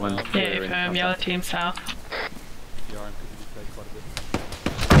 Wait, one. Yeah, yellow team south.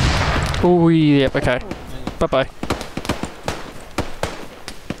 Oh, yep, okay. Bye bye.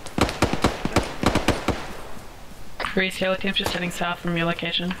 Reese, yellow team's just heading south from your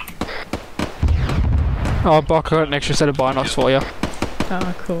location. Oh, Buck, I got an extra set of binocs for you.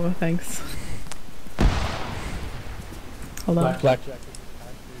 Oh, cool, thanks. Hold on. Blackjack.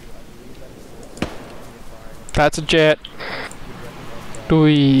 That's a jet. Doi.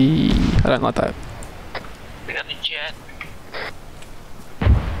 I don't like that. We got the jet.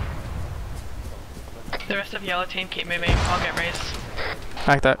 The rest of yellow team keep moving. I'll get Reese.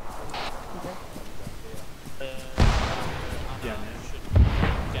 Like that.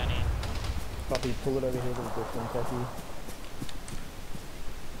 Copy, pull it over here to the bush one, copy.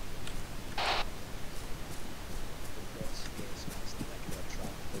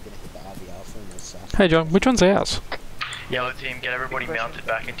 Hey John, which one's ours? Yellow team, get everybody mounted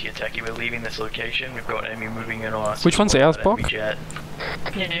back into your techie. We're leaving this location. We've got enemy moving in on us. Which one's ours, Buck? Yeah,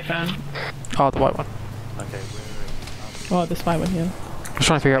 no phone. Oh, the white one. Okay, Oh, this white one here. I was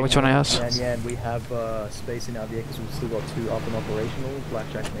trying to figure out which one ours. Yeah, and we have space in our vehicles. We've still got 2 up and operational.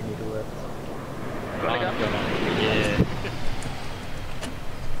 Blackjack may need to left. Yeah.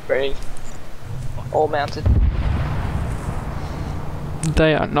 Ready. All mounted.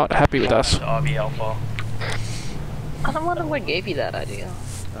 They are not happy with us. RV Alpha. I don't wonder what gave you that idea.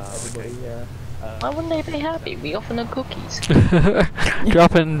 Everybody, Why wouldn't they be happy? We offer them cookies.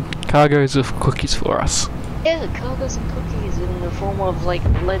 Dropping cargoes of cookies for us. Yeah, cargoes and cookies in the form of like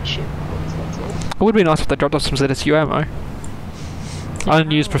lead ship. That's all. It would be nice if they dropped off some ZSU ammo.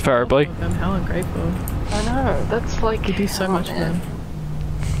 Unused preferably. I'm hella grateful. I know, that's like... You do so much for them.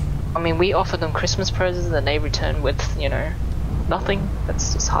 I mean, we offer them Christmas presents and they return with, you know, nothing.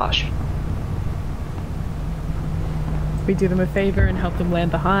 That's just harsh. We do them a favor and help them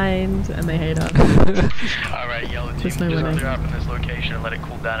land behind, and they hate us. Alright, yellow team, There's just no winning. clear out from this location and let it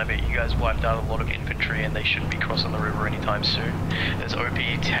cool down a bit. You guys wiped out a lot of infantry and they shouldn't be crossing the river anytime soon. There's OP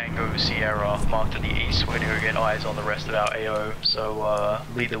Tango Sierra marked to the east. We're going to get eyes on the rest of our AO, so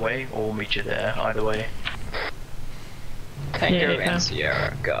lead the way or we'll meet you there, either way. Tango Yeah. and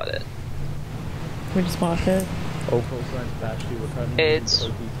Sierra, got it. We just mark it. all call signs bash you. We're currently It's...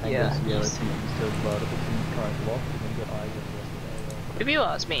 OP yeah. Tango Sierra to east of the current block. And then get eyes on the rest of the If you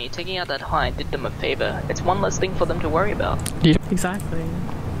ask me, taking out that hind did them a favor. It's one less thing for them to worry about. Yep. Exactly.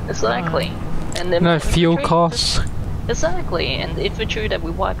 Exactly. And then No fuel costs. Exactly, and the infantry that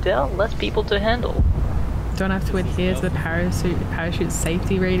we wiped out, less people to handle. Don't have to adhere to the parachute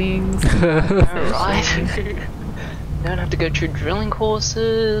safety ratings. Right. Don't have to go through drilling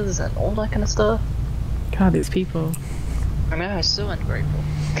courses and all that kind of stuff. God, these people. I know, I'm so ungrateful.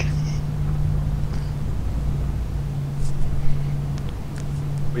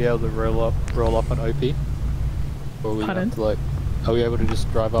 We able to roll up on OP? Or we Pardon? have to like, are we able to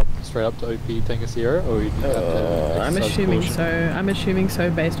just drive up straight up to OP Tango Sierra, or we have to? I'm exercise assuming caution? so. I'm assuming so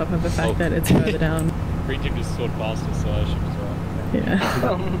based off of the fact that it's further down. Green team just sort past us, so I assume as well. Yeah.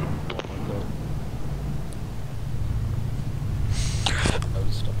 I'll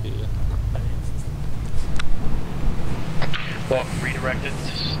just stop here. Well, redirected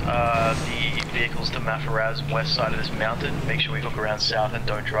the vehicles to Mafaraz west side of this mountain. Make sure we hook around south and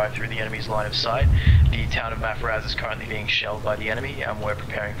don't drive through the enemy's line of sight. The town of Mafaraz is currently being shelled by the enemy and we're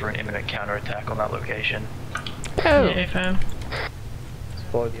preparing for an imminent counterattack on that location. Oh. Yeah, fam.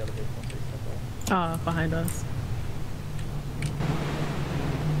 Follow the other vehicle. Ah, behind us.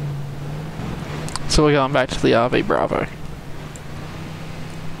 So we're going back to the RV Bravo.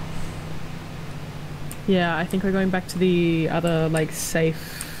 Yeah, I think we're going back to the other, like,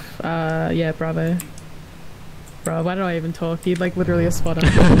 safe, yeah, Bravo. Bro, why did I even talk? You'd, like, literally a spotter.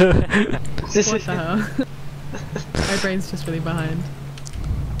 What the hell? My brain's just really behind.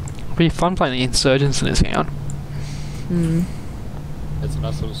 It'll be fun playing the insurgents in this town. Hmm. It's a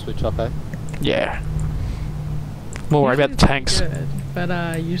nice little switch up, eh? Yeah. More worried about the tanks. Good,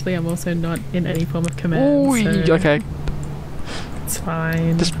 but usually I'm also not in any form of command, Ooh, so okay. it's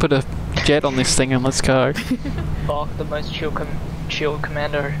fine. Just put a jet on this thing and let's go. Bark, the most chill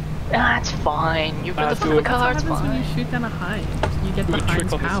commander. Ah, it's fine. You've got the front of the car, it's What happens when fine. you shoot down a hind? You get the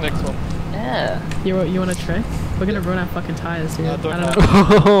hind's power. Yeah. You want a trick? We're gonna ruin our fucking tires, dude. No, I don't don't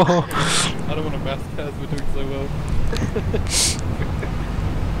have- know. I don't want to math as we're doing so well.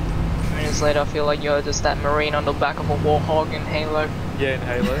 Minutes later, I feel like you're just that marine on the back of a warhog in Halo. Yeah, in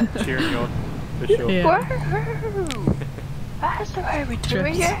Halo, cheering you on. For sure. Yeah. Woohoo! That's the way we do it,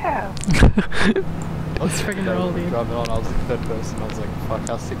 Trips. yeah! It's friggin' roll, dude. Driving on, I was the third person. I was like, fuck,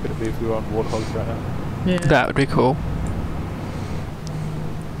 how sick would it be if we were on Warthogs right now? Yeah. That would be cool.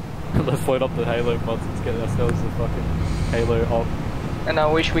 Let's load up the Halo mods and get ourselves a fucking Halo op. And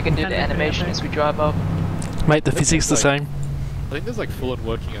I wish we can do the That'd be great, animation I as we drive up. Mate, the I think physics the it's like- same. I think there's like full on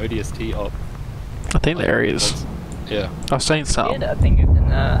working ODST op. I think there is. Yeah. I've seen some. Yeah, I think in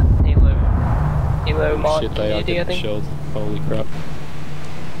Halo mod Shit, they are community, I getting think. shelled. Holy crap.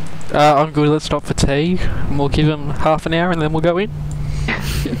 I'm good, let's stop for tea. And we'll give him half an hour and then we'll go in.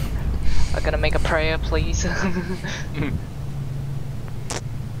 I'm gonna make a prayer, please. Yeah,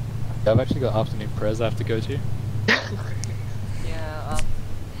 I've actually got afternoon prayers I have to go to. Yeah,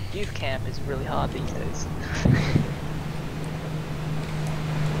 youth camp is really hard these days.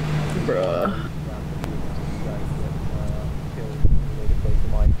 Bruh.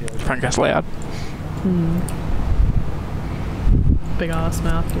 Frank gets loud. Big ass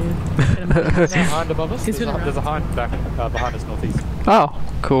mouth, dude. There's a hind above us. He's There's been a around. hind back behind us northeast. Oh,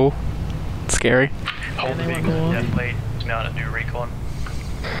 cool. Scary. Hold the they vehicle want death plate, mount a new recon.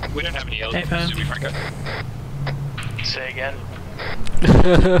 We don't have any Hey, helicopters, fam. do we, Franco? Say again.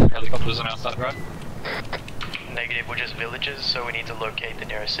 Helicopters on our side, right? Negative, we're just villages, so we need to locate the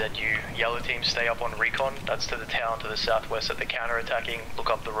nearest ZU. Yellow team stay up on recon, that's to the town to the southwest that they're counter-attacking. Look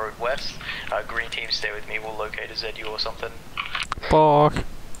up the road west. Green team stay with me, we'll locate a ZU or something. Fuck.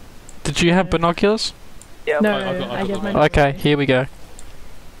 Did you have binoculars? Yeah, No, I I get my. Okay, here we go.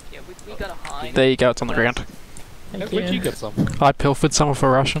 yeah, we got a hind. There you go, it's on the ground. Thank Where'd you you. get some? I pilfered some of a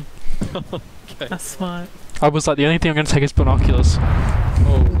Russian. Okay. That's smart. I was like, the only thing I'm going to take is binoculars.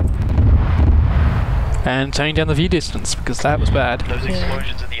 Oh. And turning down the view distance, because that was bad. Those Yeah.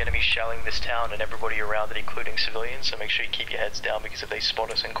 explosions are the enemy shelling this town and everybody around it, including civilians, so make sure you keep your heads down because if they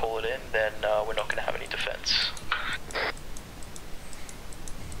spot us and call it in, then we're not going to have any defense.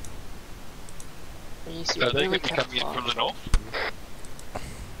 Are they going to be coming in from the north?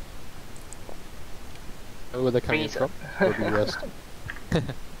 Oh, where they're coming in Reese. from? Or the west?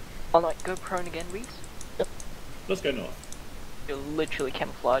 Oh no, go prone again, Reese. Let's go north. You're literally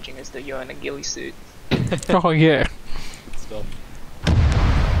camouflaging as though you're in a ghillie suit. Oh yeah. Good stuff.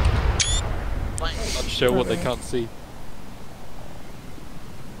 Not sure what they can't see.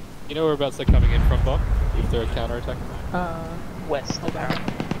 You know whereabouts they're coming in from, Bob? If they're a counter-attack? West,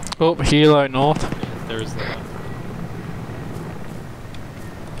 apparently. Oh, Hilo North. Yes, there is the one.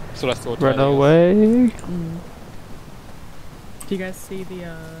 That's what I thought. Run Tyler. away. Do you guys see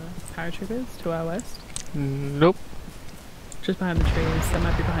the paratroopers to our west? Nope. Just behind the trees. That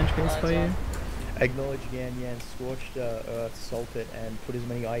might be behind trees for you. Acknowledge Yan Yan, scorched earth, salt it, and put as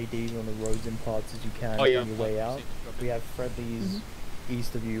many IEDs on the roads and parts as you can on your way out. We have friendlies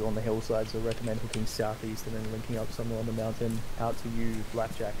east of you on the hillside, so recommend hooking southeast and then linking up somewhere on the mountain out to you,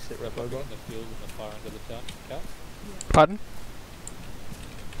 Blackjack, sit rep over. In the field and the far end of the town. Cat? Pardon?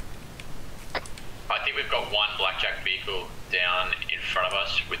 I think we've got one blackjack vehicle down in front of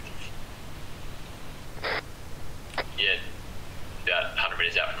us with... Yeah, about 100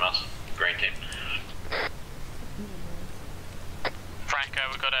 metres out from us, green team. Franco,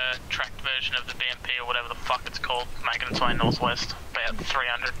 we've got a tracked version of the BMP or whatever the fuck it's called, making its way northwest, about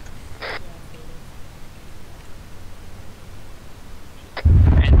 300.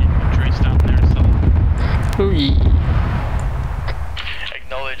 And infantry stuff there as well. Ooh.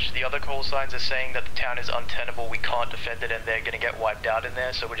 Acknowledge, the other call signs are saying that the town is untenable, we can't defend it and they're going to get wiped out in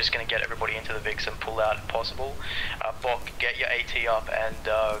there, so we're just going to get everybody into the VIX and pull out if possible. Bok, get your AT up and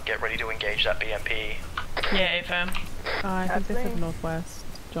get ready to engage that BMP. Yeah, AFM. I think they said northwest.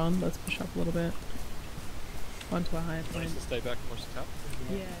 John, let's push up a little bit. Onto a higher point. Want us to stay back and watch the town?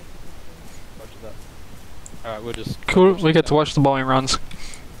 Yeah. Roger that. Alright, we'll just... Cool, we get to watch the bombing runs.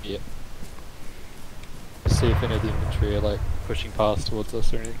 Yeah. See if any of the infantry are like pushing past towards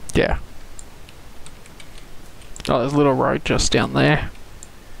us or anything. Yeah. Oh, there's a little road just down there.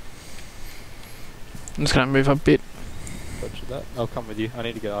 I'm just gonna move a bit. Roger that. I'll come with you. I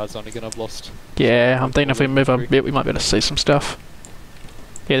need to get eyes on again, I've lost. Yeah, I'm thinking if we move a bit, we might be able to see some stuff.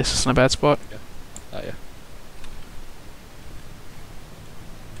 Yeah, this isn't a bad spot. Yeah. Oh yeah.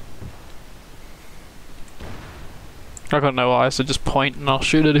 I've got no eyes, so just point and I'll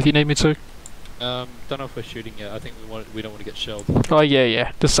shoot it if you need me to. Don't know if we're shooting yet. I think we don't want to get shelled. Oh yeah,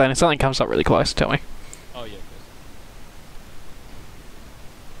 yeah. Just saying, if something comes up really close, tell me. Oh yeah.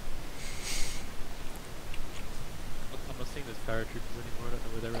 I'm not seeing those paratroopers anymore. I don't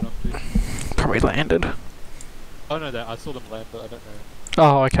know where they ran off to. Probably landed. Oh no, I saw them land, but I don't know.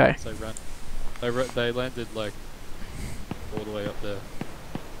 Oh, okay. So ran. They landed like all the way up there.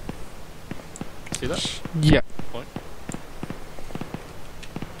 see that? Yep. Point.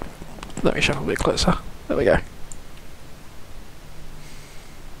 Let me shuffle a bit closer. There we go.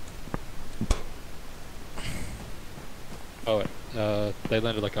 Oh wait, they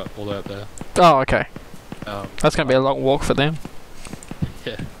landed like all the way up there. Oh, okay. That's gonna be a Um, long walk for them.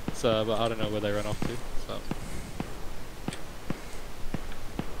 Yeah. So, but I don't know where they ran off to. So.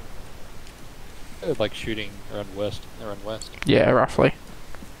 They're like shooting around west. Around west. Yeah, roughly.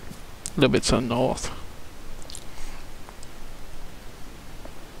 A little bit to the north.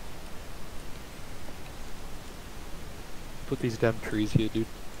 Put these damn trees here, dude.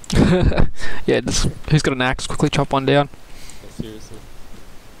 Yeah, just, who's got an axe? Quickly chop one down. Yeah, seriously.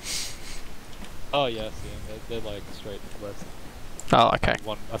 Oh yeah, I see them. They're like straight west. Oh, okay.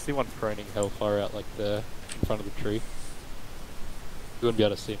 I see one proning hell far out, like there in front of the tree. You wouldn't be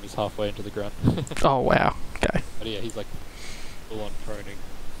able to see him. He's halfway into the ground. Oh, wow. Okay. But yeah, he's like full on proning,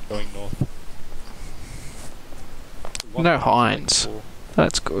 going north. No hinds.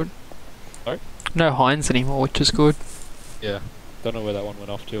 That's good. Sorry? No hinds anymore, which is good. Yeah. Don't know where that one went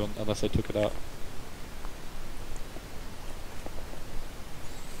off to unless they took it out.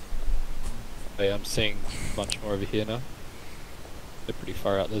 But yeah, I'm seeing a bunch more over here now. They're pretty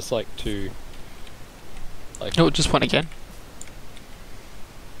far out. There's like two. Like Oh, just one again.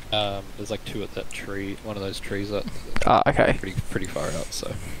 There's like two at that tree. One of those trees that. Ah, okay. Pretty far out.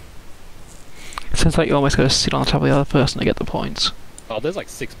 So. It sounds like you almost got to sit on top of the other person to get the points. Oh, there's like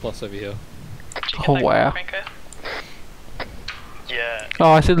 6+ over here. Oh, wow. Yeah.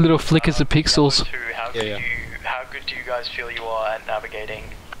 Oh, I said little flickers of pixels. How good do you guys feel you are at navigating?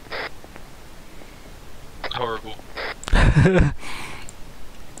 Horrible.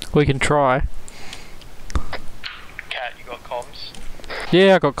 We can try. Cat, you got comms?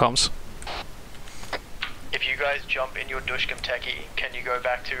 Yeah, I got comms. If you guys jump in your Dushkam Techie, can you go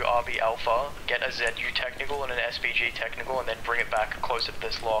back to RV Alpha, get a ZU technical and an SPG technical, and then bring it back closer to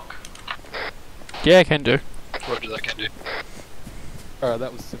this lock? Yeah, I can do. Roger that, can do. Alright,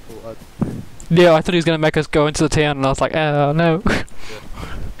 that was simple. Yeah, I thought he was going to make us go into the town, and I was like, oh, no. Yeah.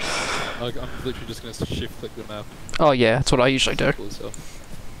 I'm literally just going to shift click the map. Oh, yeah, that's what I usually do.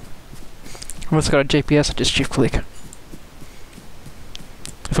 Once I got a GPS, I just shift click.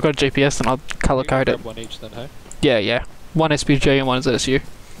 If I got a GPS, then I'll colour code it. Grab one each then, hey? Yeah, yeah. One SPG and one ZSU.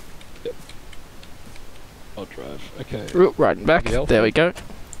 Yep. I'll drive. Okay. Right and back. There we go.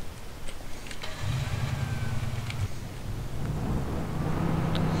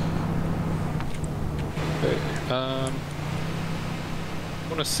 Okay. I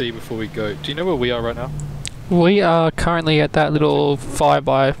want to see before we go. Do you know where we are right now? We are currently at that little fire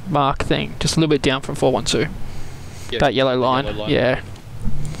by mark thing, just a little bit down from 412. Yeah, that yellow line. Yellow line. Yeah.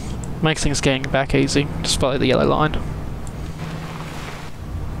 Makes things getting back easy. Just follow the yellow line.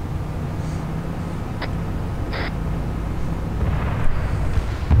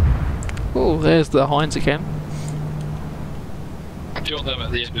 Oh, there's the hinds again. Do you want them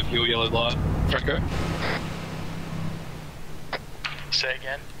at the end of your yellow line, Franco? Say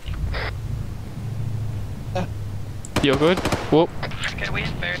again. You're good? Whoop. Okay, we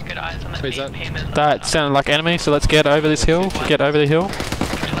have very good eyes on the BMP. That sounded like enemy, so let's get over this hill. Get over the hill.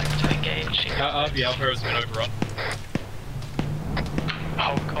 The Alpha has been overrun.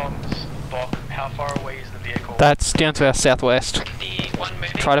 Hold comms. Bok, how far away is the vehicle? That's down to our southwest.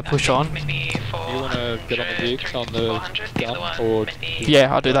 Try to push on. Do you want to get on the vehicle, on the gun, or...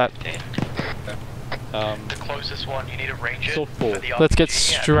 Yeah, I'll do that. The closest one, you need to range it. For the Let's get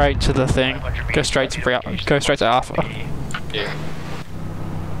straight to the thing. Go straight to Alpha. Yeah.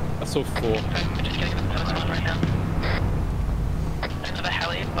 I saw 4. We're just getting the first one right now. Another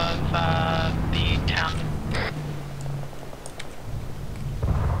heli above the town.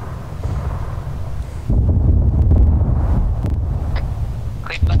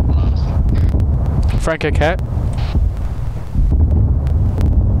 Clean black gloves. Franco Cat.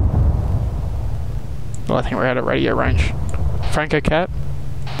 Well, I think we're out of radio range. Franco Cat.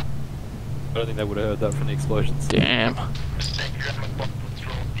 I don't think they would have heard that from the explosions. Damn.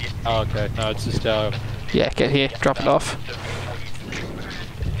 Oh, okay. No, it's just Yeah, get here. Drop it off.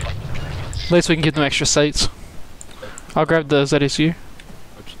 At least we can give them extra seats. I'll grab the ZSU.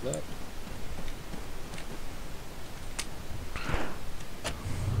 Watch that.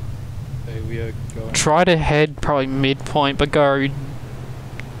 Okay, we are going. Try to head probably midpoint, but go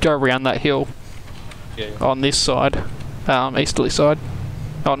around that hill. Yeah. On this side, easterly side,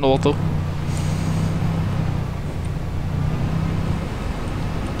 not northerly.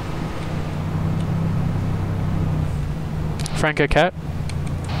 Franco Cat.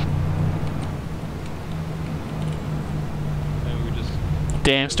 Maybe we just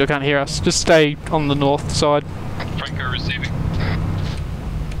Damn, still can't hear us. Just stay on the north side. Franco receiving.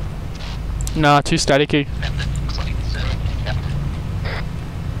 Nah, too staticky. Looks like it's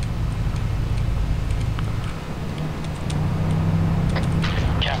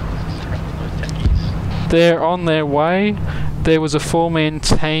yeah. They're on their way. There was a 4-man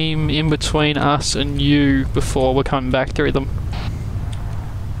team in between us and you before we're coming back through them.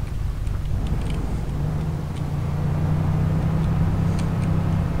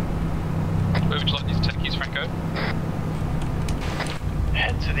 Where would you like these techies, Franco?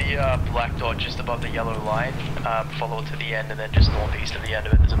 Head to the black dot just above the yellow line, follow it to the end, and then just northeast of the end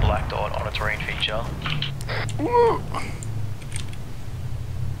of it there's a black dot on a terrain feature.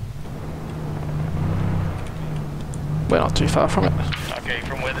 We're not too far from it. Okay,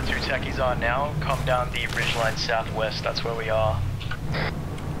 from where the two techies are now, come down the ridgeline southwest, that's where we are.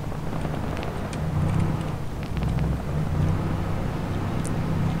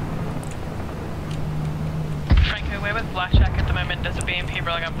 Franco, we're with Blackjack at the moment. There's a BMP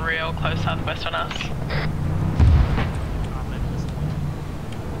rolling up real close southwest on us.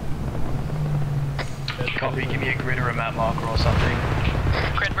 Copy, give me a grid or a map marker or something.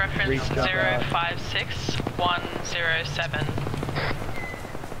 Grid reference 056107.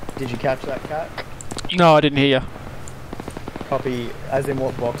 Did you catch that, Cat? No, I didn't hear you. Copy, as in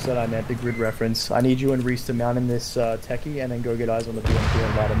what box that I meant, the grid reference. I need you and Reese to mount in this techie and then go get eyes on the BMP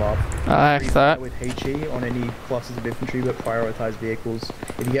and light them up. I like that. With HE on any clusters of infantry, but prioritize vehicles.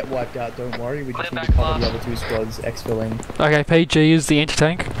 If you get wiped out, don't worry, we just need to cover the other two squads, exfilling. Okay, PG is the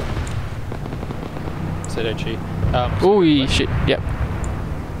anti-tank. Said HE. Ooh, shit, yep.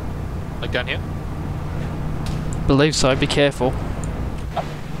 Like down here? Believe so, be careful.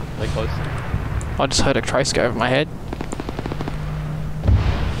 They close. I just heard a trace go over my head.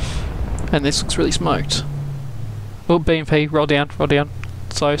 And this looks really smoked. Oh, BMP, roll down, roll down.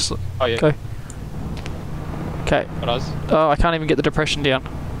 So, oh yeah. Go. Okay. What else? Oh, I can't even get the depression down.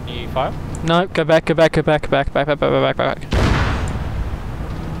 Can you fire? No, go back, go back, go back, back, back, back, back, back, back.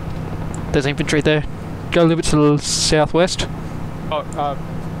 There's infantry there. Go a little bit to the southwest. Oh,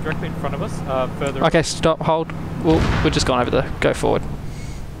 directly in front of us, further. Okay, stop, hold. Well, we're just gone over there. Go forward.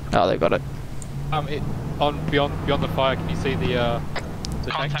 Oh, they got it. Beyond the fire, can you see the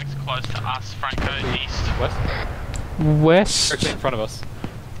Contact's close to us, Franco, east. West? West? Directly in front of us.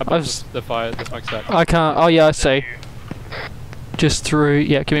 Above the fire, the smokestack. I can't. Oh, yeah, I see. Just through.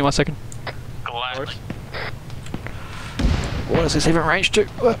 Yeah, give me 1 second. Gladly. What is this even range to?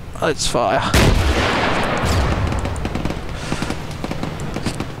 It's fire.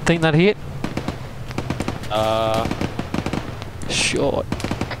 Think that hit? Short.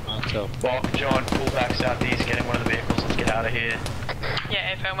 Bok, John, pull back southeast, get in one of the vehicles, let's get out of here.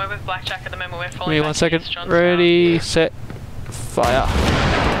 Yeah, AFM, we're with Blackjack at the moment. We're Give following me back 1 second. east, John's Ready, set, fire.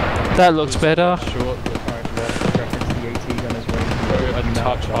 That looks better. A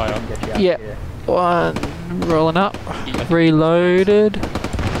touch higher. Yeah. One rolling up. Reloaded.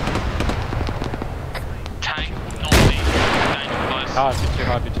 Tank, northeast, danger close. Ah, it's too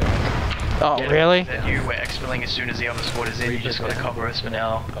high, bit too high. Oh, really? We're exfilling as soon as the other squad is in, you just gotta cover us for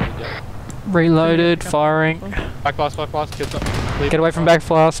now. Reloaded, firing. Back blast, kids up. Get away from back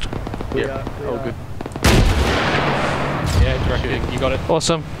blast. Yeah, all good. Yeah, directly, you got it.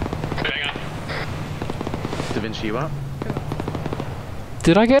 Awesome. Da Vinci, you up?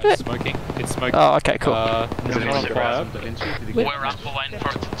 Did I get it? Smoking. It's smoking. Oh, okay, cool. There's one on fire. We're up, we're waiting for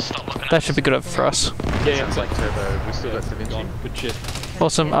it to stop looking at That should be good for us. Yeah, Sounds like turbo. We still got Da Vinci. Good shit.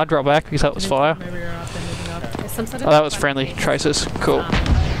 Awesome, I drop back because that was fire. Oh, that was friendly traces. Cool.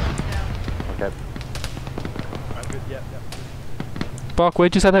 Okay. Bok,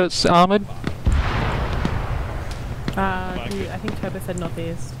 where'd you say that was armoured? I think Turbo said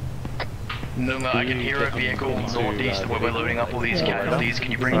northeast. No, I can hear a vehicle northeast where we're loading up all these casualties.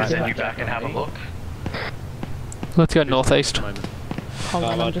 Can you bring the Zendu back and have a look? Let's go northeast. Hold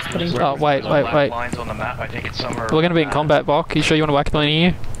on, I'm just putting... Oh, wait. Lines on the map. I think it's somewhere. We're going to be in combat, Bok. You sure you want to whack them in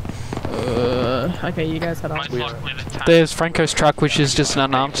here? Okay, you guys head on. There's Franco's truck, which is just an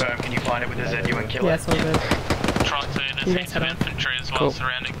unarmed. Can you find it with the Zendu and kill Yes, all good. Try to, there's heaps of infantry as well Cool.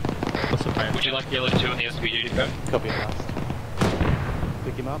 surrounding. Would you like yellow 2 on the SPU to go? Copy blast.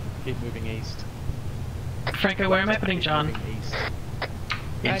 Pick him up, keep moving east. Franco, where am I putting John? Moving east.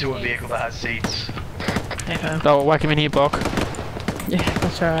 Into a vehicle that has seats. AFM. Oh, we'll whack him in here, Bok. Yeah,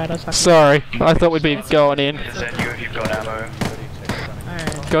 that's alright, I'll talk. Sorry, I thought we'd be going in. Zendu if you've got ammo.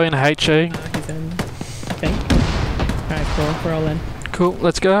 Alright. Go in HE. He's in, I think. Alright, cool, we're all in. Cool,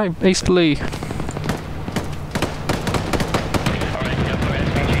 let's go. Easterly.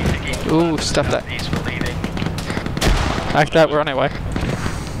 Ooh, stuff that. Act that, we're on our way.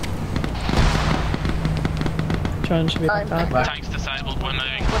 one should be back up. Tank's disabled, we're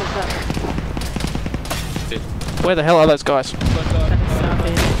moving. What is that? Where the hell are those guys? What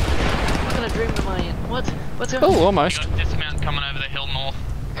kind of dream am I in? What? What's going on? Oh, almost. You got dismount coming over the hill north.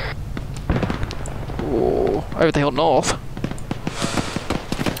 Ooh, over the hill north.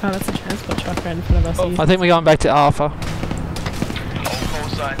 Oh, that's a transport truck right in front of us. I think we're going back to Alpha. All call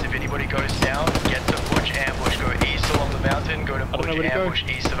signs, if anybody goes down, get to Butch ambush, go east along the mountain, go to Butch ambush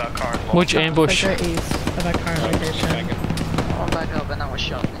east of our current location. Butch ambush. Go east of our current location. I'm back up and I was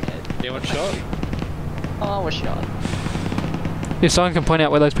shot in the head. You want shot? Oh, I was shot. If someone can point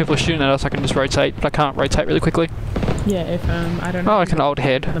out where those people are shooting at us, I can just rotate, but I can't rotate really quickly. Yeah, if I don't know. Oh, I can old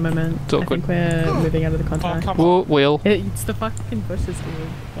head. At the moment, It's all I good. think we're moving out of the contract. Wheel. It's the fucking bushes,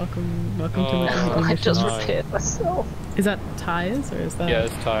 dude. Welcome to I the just repaired myself. Is that tires or is that? Yeah,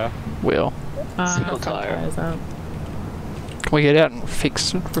 it's tyre. Wheel. Single tire. Tires out. Can we get out and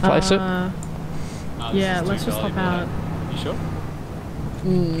replace it? Yeah, let's just hop out. You sure?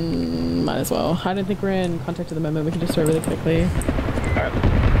 Might as well. I don't think we're in contact at the moment. We can just do it really quickly. Alright.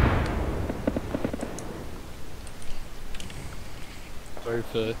 Sorry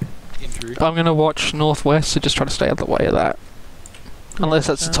for injury. I'm going to watch northwest, so just try to stay out of the way of that. Unless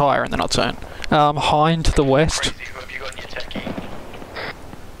that's a tyre and then I'll turn. Hind to the west.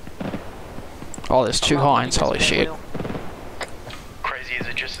 Oh, there's two hinds, holy shit. Crazy, is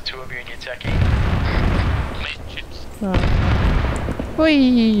it just the two of you and your techie?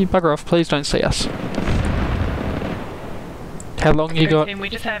 Whee! Bugger off, please don't see us. How long you got? We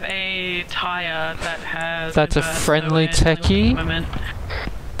just have a tyre that has... That's a friendly techie.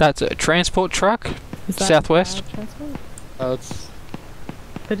 That's a transport truck. Southwest. It's...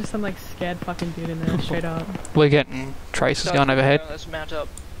 They're just some like scared fucking dude in there, straight up. We're getting traces going overhead. Let's mount up.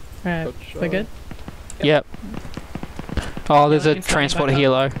 Alright, we're good? Yep. Oh, there's a transport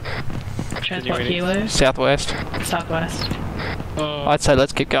helo. Transport helo? Southwest. Southwest. I'd say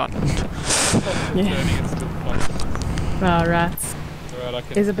let's keep going. Yeah. Oh, rats.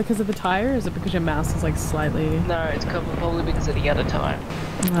 Right, is it because of the tire or is it because your mouse is like slightly... No, it's probably because of the other tire.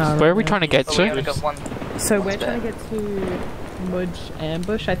 Oh, where are we trying to get to? So we're trying to get to Mudge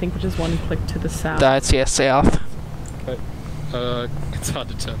Ambush, I think, which is one click to the south. That's, yeah, south. Okay. It's hard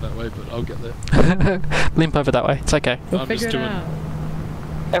to turn that way, but I'll get there. Limp over that way, it's okay. We'll figure it out.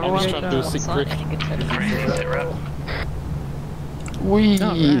 I'm just trying to do a sick brick. Wee,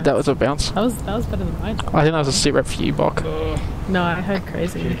 that was a bounce. That was better than mine. I think that was a sit rep for you, Bok. No, I heard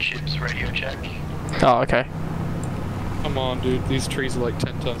crazy. Ships radio check. Oh, okay. Come on, dude. These trees are like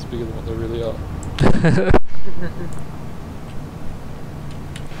 10 times bigger than what they really are.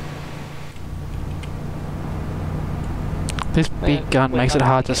 This big gun makes it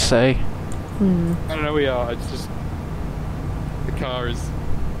hard to see. I don't know, we are. It's just... The car is...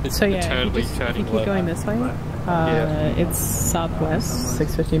 It's so yeah, eternally if you turning keep left. going this way, it's southwest,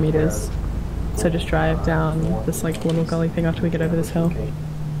 650 meters. So just drive down this like little gully thing after we get over this hill.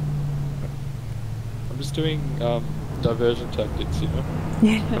 I'm just doing diversion tactics, you know?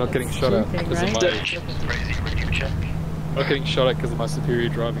 Yeah, I'm not getting shot at because of my... Crazy radio check. I'm not getting shot at because of my superior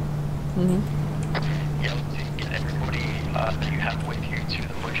driving. Yeah, get everybody that you have with you to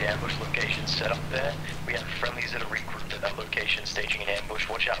the Mudge ambush location set up there. We have friendlies that are regrouped at that location, staging an ambush.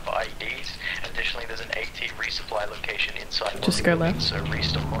 Watch out for IEDs. Additionally, there's an AT resupply location inside. Just go left. So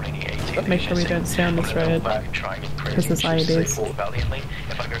restock on any AT. Make sure we don't stay on this road. Because there's IEDs. Valiantly.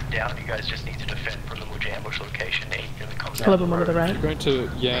 If I go down, you guys just need to defend from the Mudge ambush location. Anything that comes A little bit more to the right. We're going to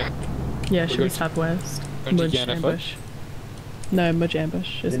Yan. Yeah, should be southwest. Mudge ambush. No, Mudge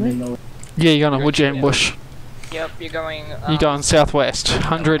ambush, isn't it? Yeah, you're going to Mudge ambush. Yep, you're going... You're going southwest,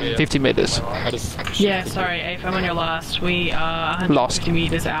 150 meters. Yeah, sorry, Ape, I'm on your last. We are 150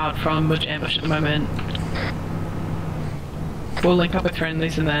 meters out from Mudge ambush at the moment. We'll link up with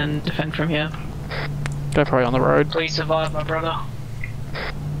friendlies and then defend from here. Go probably on the road. Please survive, my brother.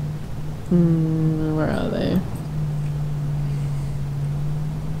 Where are they?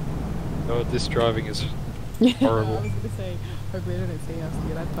 Oh, this driving is horrible. I was gonna say, hopefully they don't see us,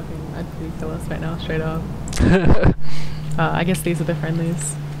 dude. I'd pretty kill us right now, straight up. I guess these are the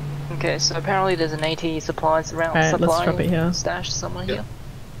friendlies. Okay, so apparently there's an AT supplies around. Alright, let's drop it here. Stash somewhere here.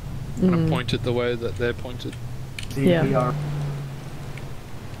 I'm gonna point it the way that they're pointed. Yeah.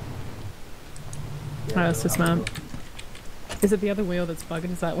 Alright, let's dismount. Is it the other wheel that's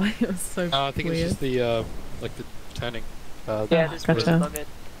bugged? Is that why it was so I think weird? it's just the, like the turning. Yeah, this wheel's gotcha. bugged.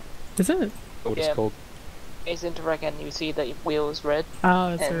 Is it? What it's called. It's interact and you see that your wheel is red. Oh,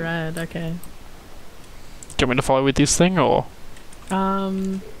 it's a red, okay. Do you want me to follow with this thing, or...?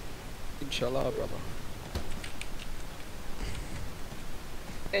 Inshallah, brother.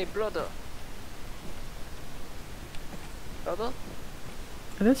 Hey, brother. Brother?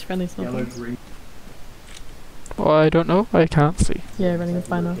 Are those friendly something? Oh, I don't know. I can't see. Yeah, running a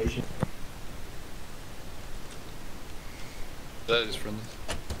final. That is friendly.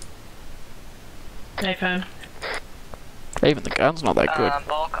 Hey, phone. Even the gun's not that good.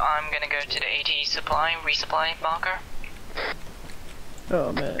 Bulk, I'm gonna go to the AT supply, resupply marker.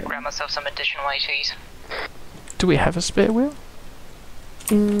 Oh man. Grab myself some additional ATs. Do we have a spare wheel?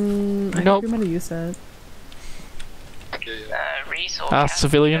 I Nope. think we might have used that. Reese or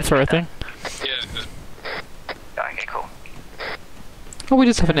Civilian for a thing. Yeah. Okay, cool. Oh, we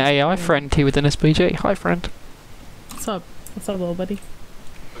just have an AI friend here with an SPG. Hi, friend. What's up? What's up, little buddy?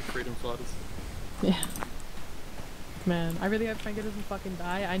 Like freedom fighters. Yeah. Man, I really hope Franco doesn't fucking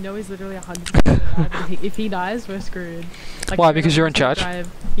die. I know he's literally 100% gonna die, but if he dies, we're screwed. Like, Why? Because you're in charge?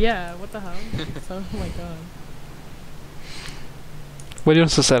 Yeah, what the hell? So, oh my god. Where do you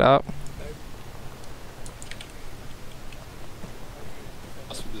want us to set up?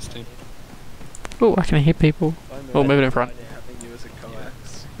 Us with this team. Oh, I can hear people. Oh, moving in front. Having you as a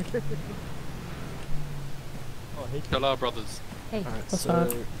coax. Hello, brothers. Hey, Alright, what's so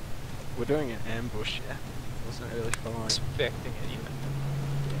up? we're doing an ambush, yeah. Wasn't really fine. Expecting it,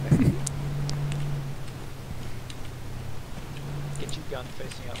 even. Get your gun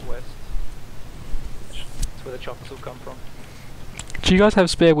facing out west. That's where the choppers will come from. Do you guys have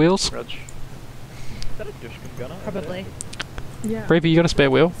spare wheels? Rog. Is that a Dushkin gunner? Probably. Yeah. Reaper, you got a spare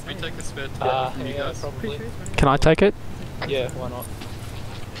wheel? Can we take the spare tire from you Yeah, guys? probably. Can I take it? Yeah, why not?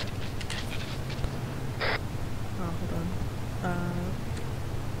 Oh, hold on.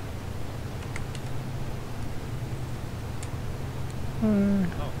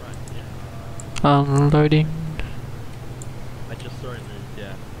 Oh, right, yeah. Unloading. I just saw it in the,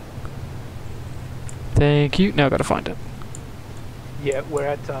 yeah. Thank you. Now I gotta find it. Yeah, we're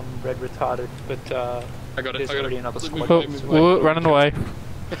at Red Retarded, but I got it. there's I got already it. another Move squad. away, move away. Whoa, running away.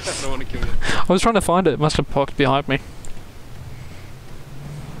 I don't want to kill you. I was trying to find it. It must have popped behind me.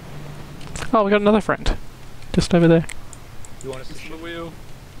 Oh, we got another friend. Just over there. You want us to This is the shoot? wheel.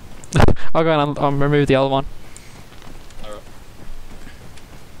 I'll go and I'll remove the other one. Alright.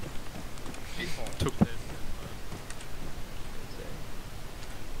 Took that.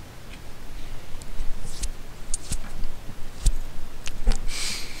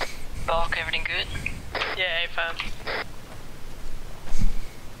 Bulk, everything good? Yeah, hey, phone.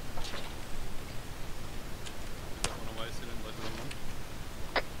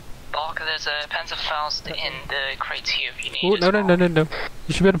 Bulk, there's a Panzerfaust in the crates here if you need Oh, it. no, no, no, no, no.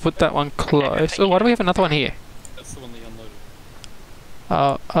 You should be able to put that one close. Oh, why do we have another one here? That's the one they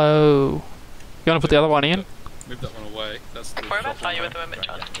unloaded. Oh. You want to put the other one in? Move that one away. That's the Whereabouts are you at the moment,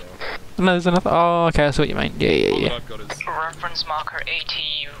 John? No, there's another. Oh, okay, I see what you mean. Yeah, yeah, All that yeah. I've got is Reference marker AT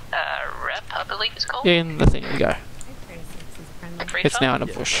rep, I believe it's called. Yeah, in the thing you go. Reese It's up? now in a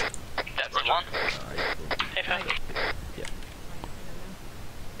bush. That's the one. Hey, phone.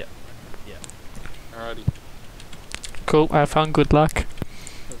 alrighty. Cool, have fun, good luck.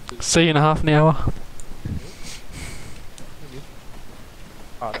 See you in half an hour.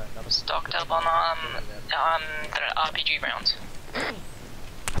 Oh, no, another Stocked up on the RPG rounds.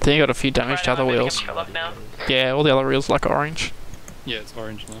 I think you got a few damaged Right, other I'm gonna wheels. give you a look now. Yeah, all the other wheels like orange. Yeah, it's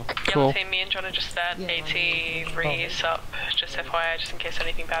orange now. Cool. Yellow team, me and John are just at AT Reese up, just FYI, just in case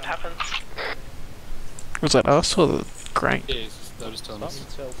anything bad happens. Was that us or the grain? Yeah, they're just telling us.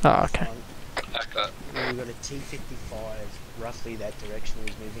 Oh, okay. Like that. We've got a T-55 roughly that direction.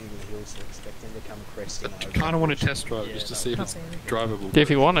 He's moving in the hills, so expect him to come cresting I over. kind of want to test drive just to see if it's drivable. If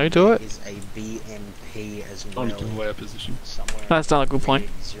you want to, do it. Is a BMP as I want well. to give away our position. That's not a good point.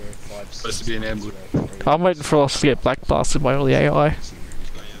 Supposed to be an ambush. I'm waiting for us to get black blasted by all the AI. It's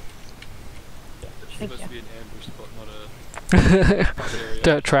supposed to be an ambush spot, not a area.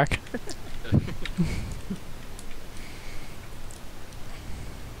 Dirt track.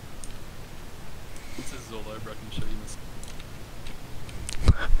 Once this is all over, I can show you this.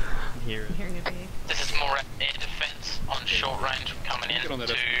 Hear it. This is more air defense on short range coming in Get on that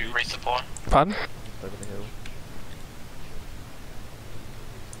to SPG. resupply. Pardon? Over the hill.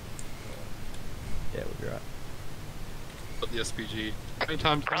 Yeah, we'll be right. Got the SPG.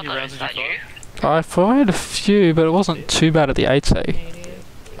 How many rounds did you fire? I fired a few, but it wasn't too bad at the 8A.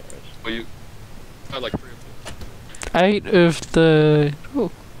 Well, you fired like 3 or 4. 8 of the...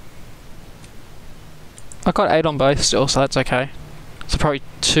 Ooh. I got 8 on both still, so that's okay. So probably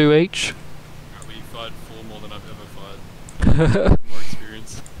 2 each. Alright, well you fired 4 more than I've ever fired. More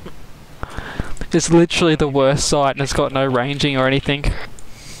experience. It's literally the worst sight and it's got no ranging or anything.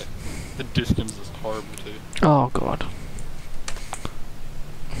 The distance is horrible too. Oh god.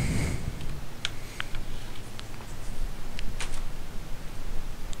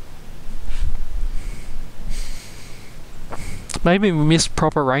 Maybe we missed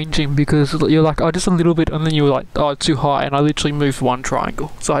proper ranging because you're like, oh, just a little bit, and then you were like, oh, too high, and I literally moved one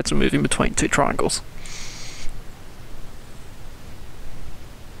triangle, so I had to move in between two triangles.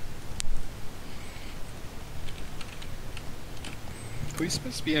 Are we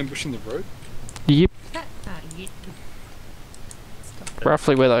supposed to be ambushing the road? Yep.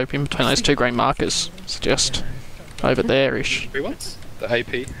 Roughly where they in between those two green markers. It's just over there-ish. Three ones? The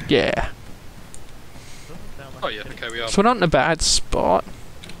AP? Yeah. Oh yeah, okay, we are. So we're not in a bad spot.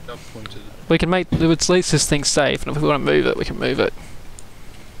 We can make, at least this thing safe, and if we want to move it, we can move it.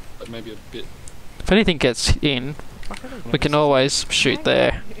 But maybe a bit. If anything gets in, we can always shoot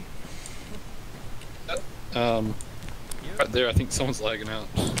there. Right there, I think someone's lagging out.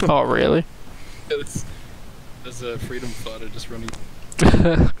 Oh, really? Yeah, there's a freedom fighter just running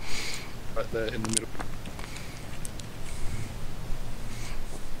right there in the middle.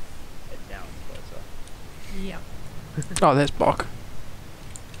 Head down closer. Yeah. Oh, there's Bok.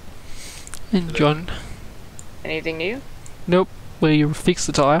 And John. Anything new? Nope. We fixed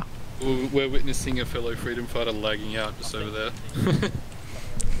the tyre. We're witnessing a fellow freedom fighter lagging out just over there.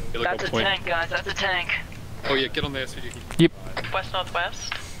 That's a tank, guys, that's a tank. Oh yeah, get on there so you can... Yep.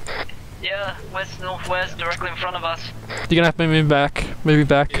 West-northwest? Yeah, west-northwest, directly in front of us. You're gonna have to move me back. Move me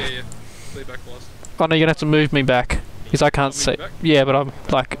back. Yeah. Clear back last. Oh no, you're gonna have to move me back. Because I can't see. Yeah, but I'm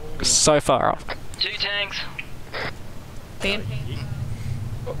like so far off. 2 tanks. Ben.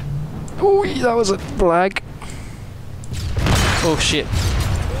 Oh, that was a lag. Oh shit.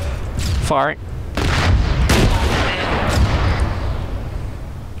 Firing.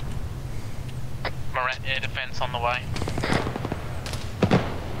 Morat air defense on the way.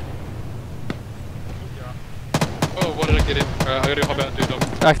 Oh, what did I get in? I gotta hop out and do dog.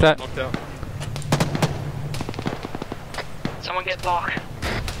 Like that. Knocked out. Someone get Bok.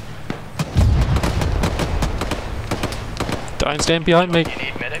 Don't stand behind me. You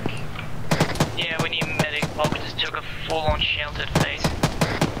need medic? Yeah, we need medic. Bok just took a full-on sheltered face.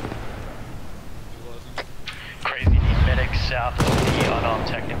 Crazy need medic south of the unarmed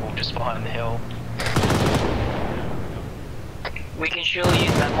technical, just behind the hill. We can surely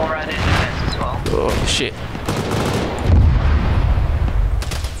use that Morat air defense as well. Oh shit.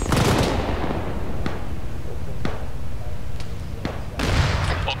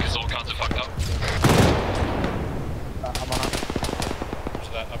 Bok is all kinds of fucked up. I'm on up.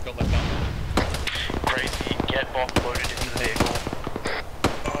 After that, I've got left arm. Crazy, get Bok loaded into the vehicle.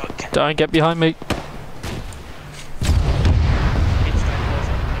 Don't get behind me.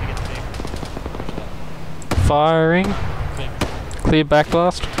 Firing. Clear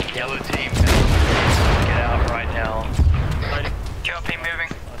backblast. Yellow team, get out right now. Loading. Copy, moving.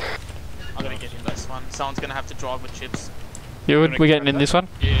 I'm gonna get in this one. Someone's gonna have to drive with chips. We're getting in this one?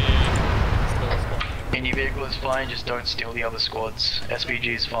 Any vehicle is fine, just don't steal the other squads.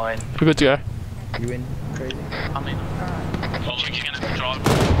 SVG is fine. We're good to go. You in, Crazy? I'm in. Well, you're gonna have to drive.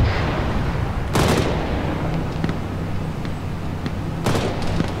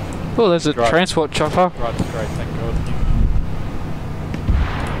 Oh, there's a transport chopper. Right, great, thank God.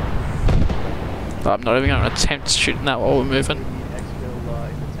 I'm not even going to attempt shooting that while we're moving.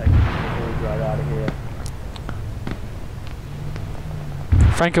 Right out of here.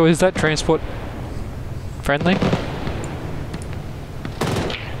 Franco, is that transport friendly?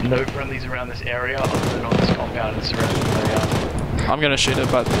 No friendlies around this area other than on this compound and surrounding area. I'm going to shoot it,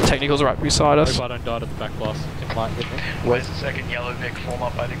 but the technicals are right beside us. Hope I don't die to the back blast. It might hit me. Where's the second yellow Vic form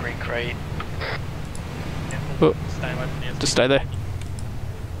up by the green crate? Oh, just stay there.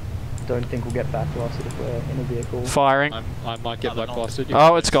 Don't think we'll get backblasted if we're in a vehicle. Firing. I might get backblasted.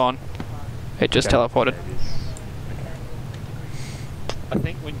 Oh, it's gone. It just Okay. teleported. I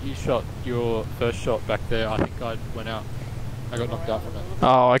think when you shot your first shot back there, I think I went out. I got knocked out from it.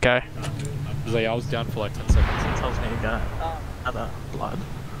 Oh, okay. I was down for like 10 seconds. Tells me to go. Other blood.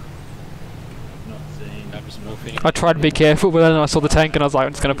 Not seeing. I'm just morphing. I tried to be careful, but then I saw the tank and I was like,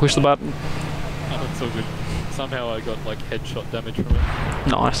 I'm just going to push the button. Oh, that's all good. Somehow I got like headshot damage from it.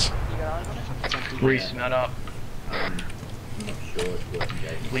 Nice. Reese, mount up.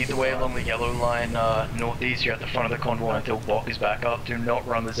 Lead the way along the yellow line northeast. You're at the front of the convoy until Bok is back up. Do not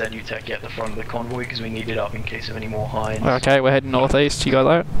run the ZU Tech yet at the front of the convoy because we need it up in case of any more hinds. Okay, we're heading northeast. You got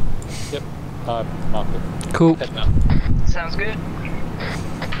that? Yep. Mark it. Cool. Head now. Sounds good.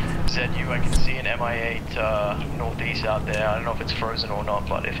 ZU, I can see an MI8 northeast out there. I don't know if it's frozen or not,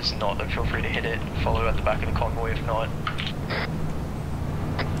 but if it's not, then feel free to hit it. Follow at the back of the convoy if not.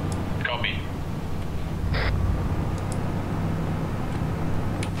 Copy.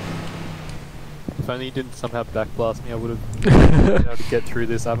 If only you didn't somehow backblast me, I would have been able to get through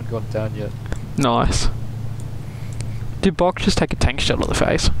this. I haven't gone down yet. Nice. Did Bok just take a tank shell to the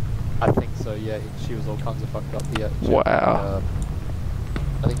face? I think so, yeah. She was all kinds of fucked up. Yeah. Wow.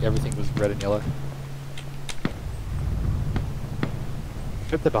 I think everything was red and yellow.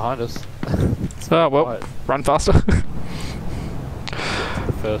 Hope they're behind us. Oh, well, run faster. The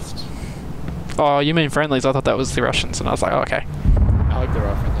first. Oh, you mean friendlies? I thought that was the Russians, and I was like, oh, okay. I hope there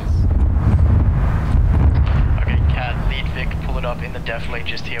are friendlies. Okay, Cat, lead Vic, pull it up in the def lead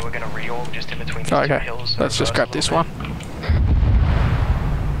just here. We're going to reorg just in between these two Okay, hills. let's just grab this one.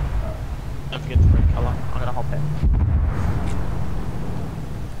 Don't forget the red colour. I'm gonna hop in.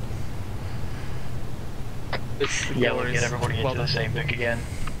 Yellow, get everybody into the same Vic again.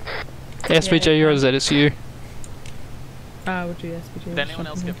 SPG or ZSU? We'll do SPG. Did anyone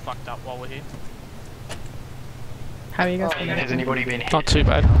else get fucked up while we're here? How are you guys? Has anybody been hit? Not too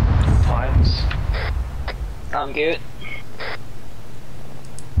bad. Times? I'm good.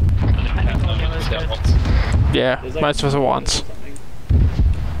 Yeah, most of us are once.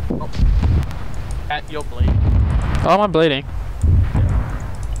 At your bleed. Oh, am I bleeding?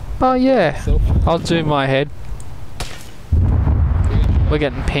 Oh yeah, I'll do my head. We're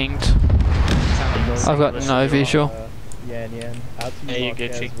getting pinged. I've got no visual. Yan. Out to you,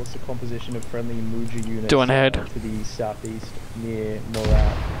 Marquez, what's the composition of friendly Muja units Doing head. to the southeast near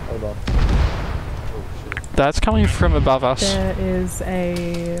Morat? Hold on. That's coming from above us. There is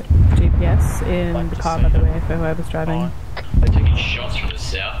a GPS in the car, by the way, for whoever's driving. They're taking shots from the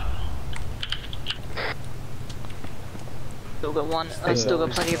south. Still got one. I've still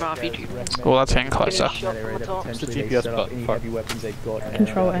got plenty of RPG. Well, that's getting closer. GPS any heavy weapons they've got.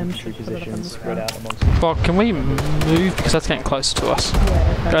 Control M infantry positions spread out amongst. Well, can we move because that's getting closer to us?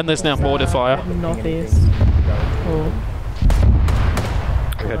 Yeah, And there's now mortar fire. Northeast. Oh.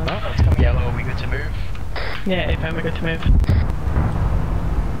 Yellow, are we good to move? Yeah, APM, we're good to move.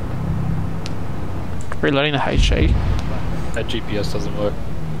 Reloading the HE. That GPS doesn't work.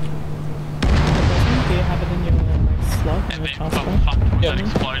 Do you have it in your slot in the transfer? Yeah. An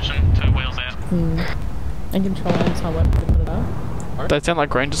explosion, 2 wheels out. And control M, it's not working to put it up. They sound like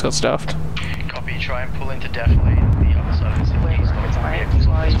Green just got stuffed. Copy, try and pull into def lane, the other side of the city. Vehicles on this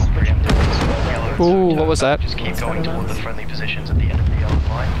one, preemptive. Ooh, what was that? Just keep going toward the friendly positions at the end of the yellow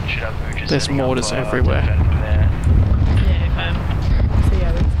line. Should have Mujas There's setting up, mortars everywhere. defend from there. Yeah, APM. So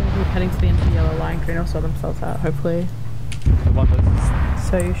yeah, we're just going to be heading to the end of the yellow line. Green will sort themselves out, hopefully. The one that's...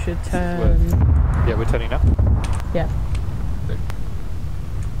 So you should turn... Yeah, we're turning now? Yeah.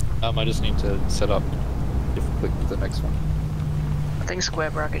 I just need to set up if we click the next one. I think square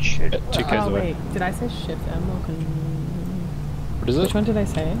bracket should. 2 Ks Oh away. wait, did I say shift M or What is it? Which one did I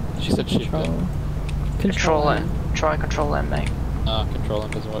say? She said shift Control. Control M. Try control M, mate. Control M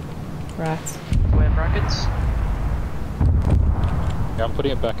doesn't work. Right. Square brackets. Yeah, I'm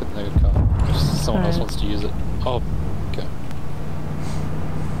putting it back in the car. If someone else wants to use it. Oh, okay.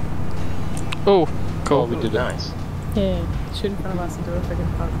 Oh, cool. Oh, we did it. Nice. Yeah, shoot in front of us and do a friggin'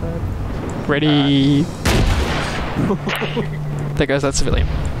 password. Ready. There goes that civilian.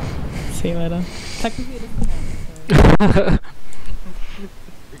 See you later. Technically it isn't.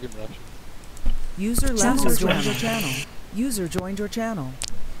 User left or joined your channel. User joined your channel.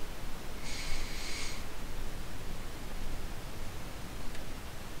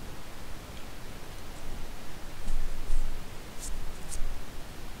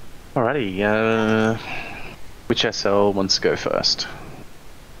 Alrighty, which SL wants to go first?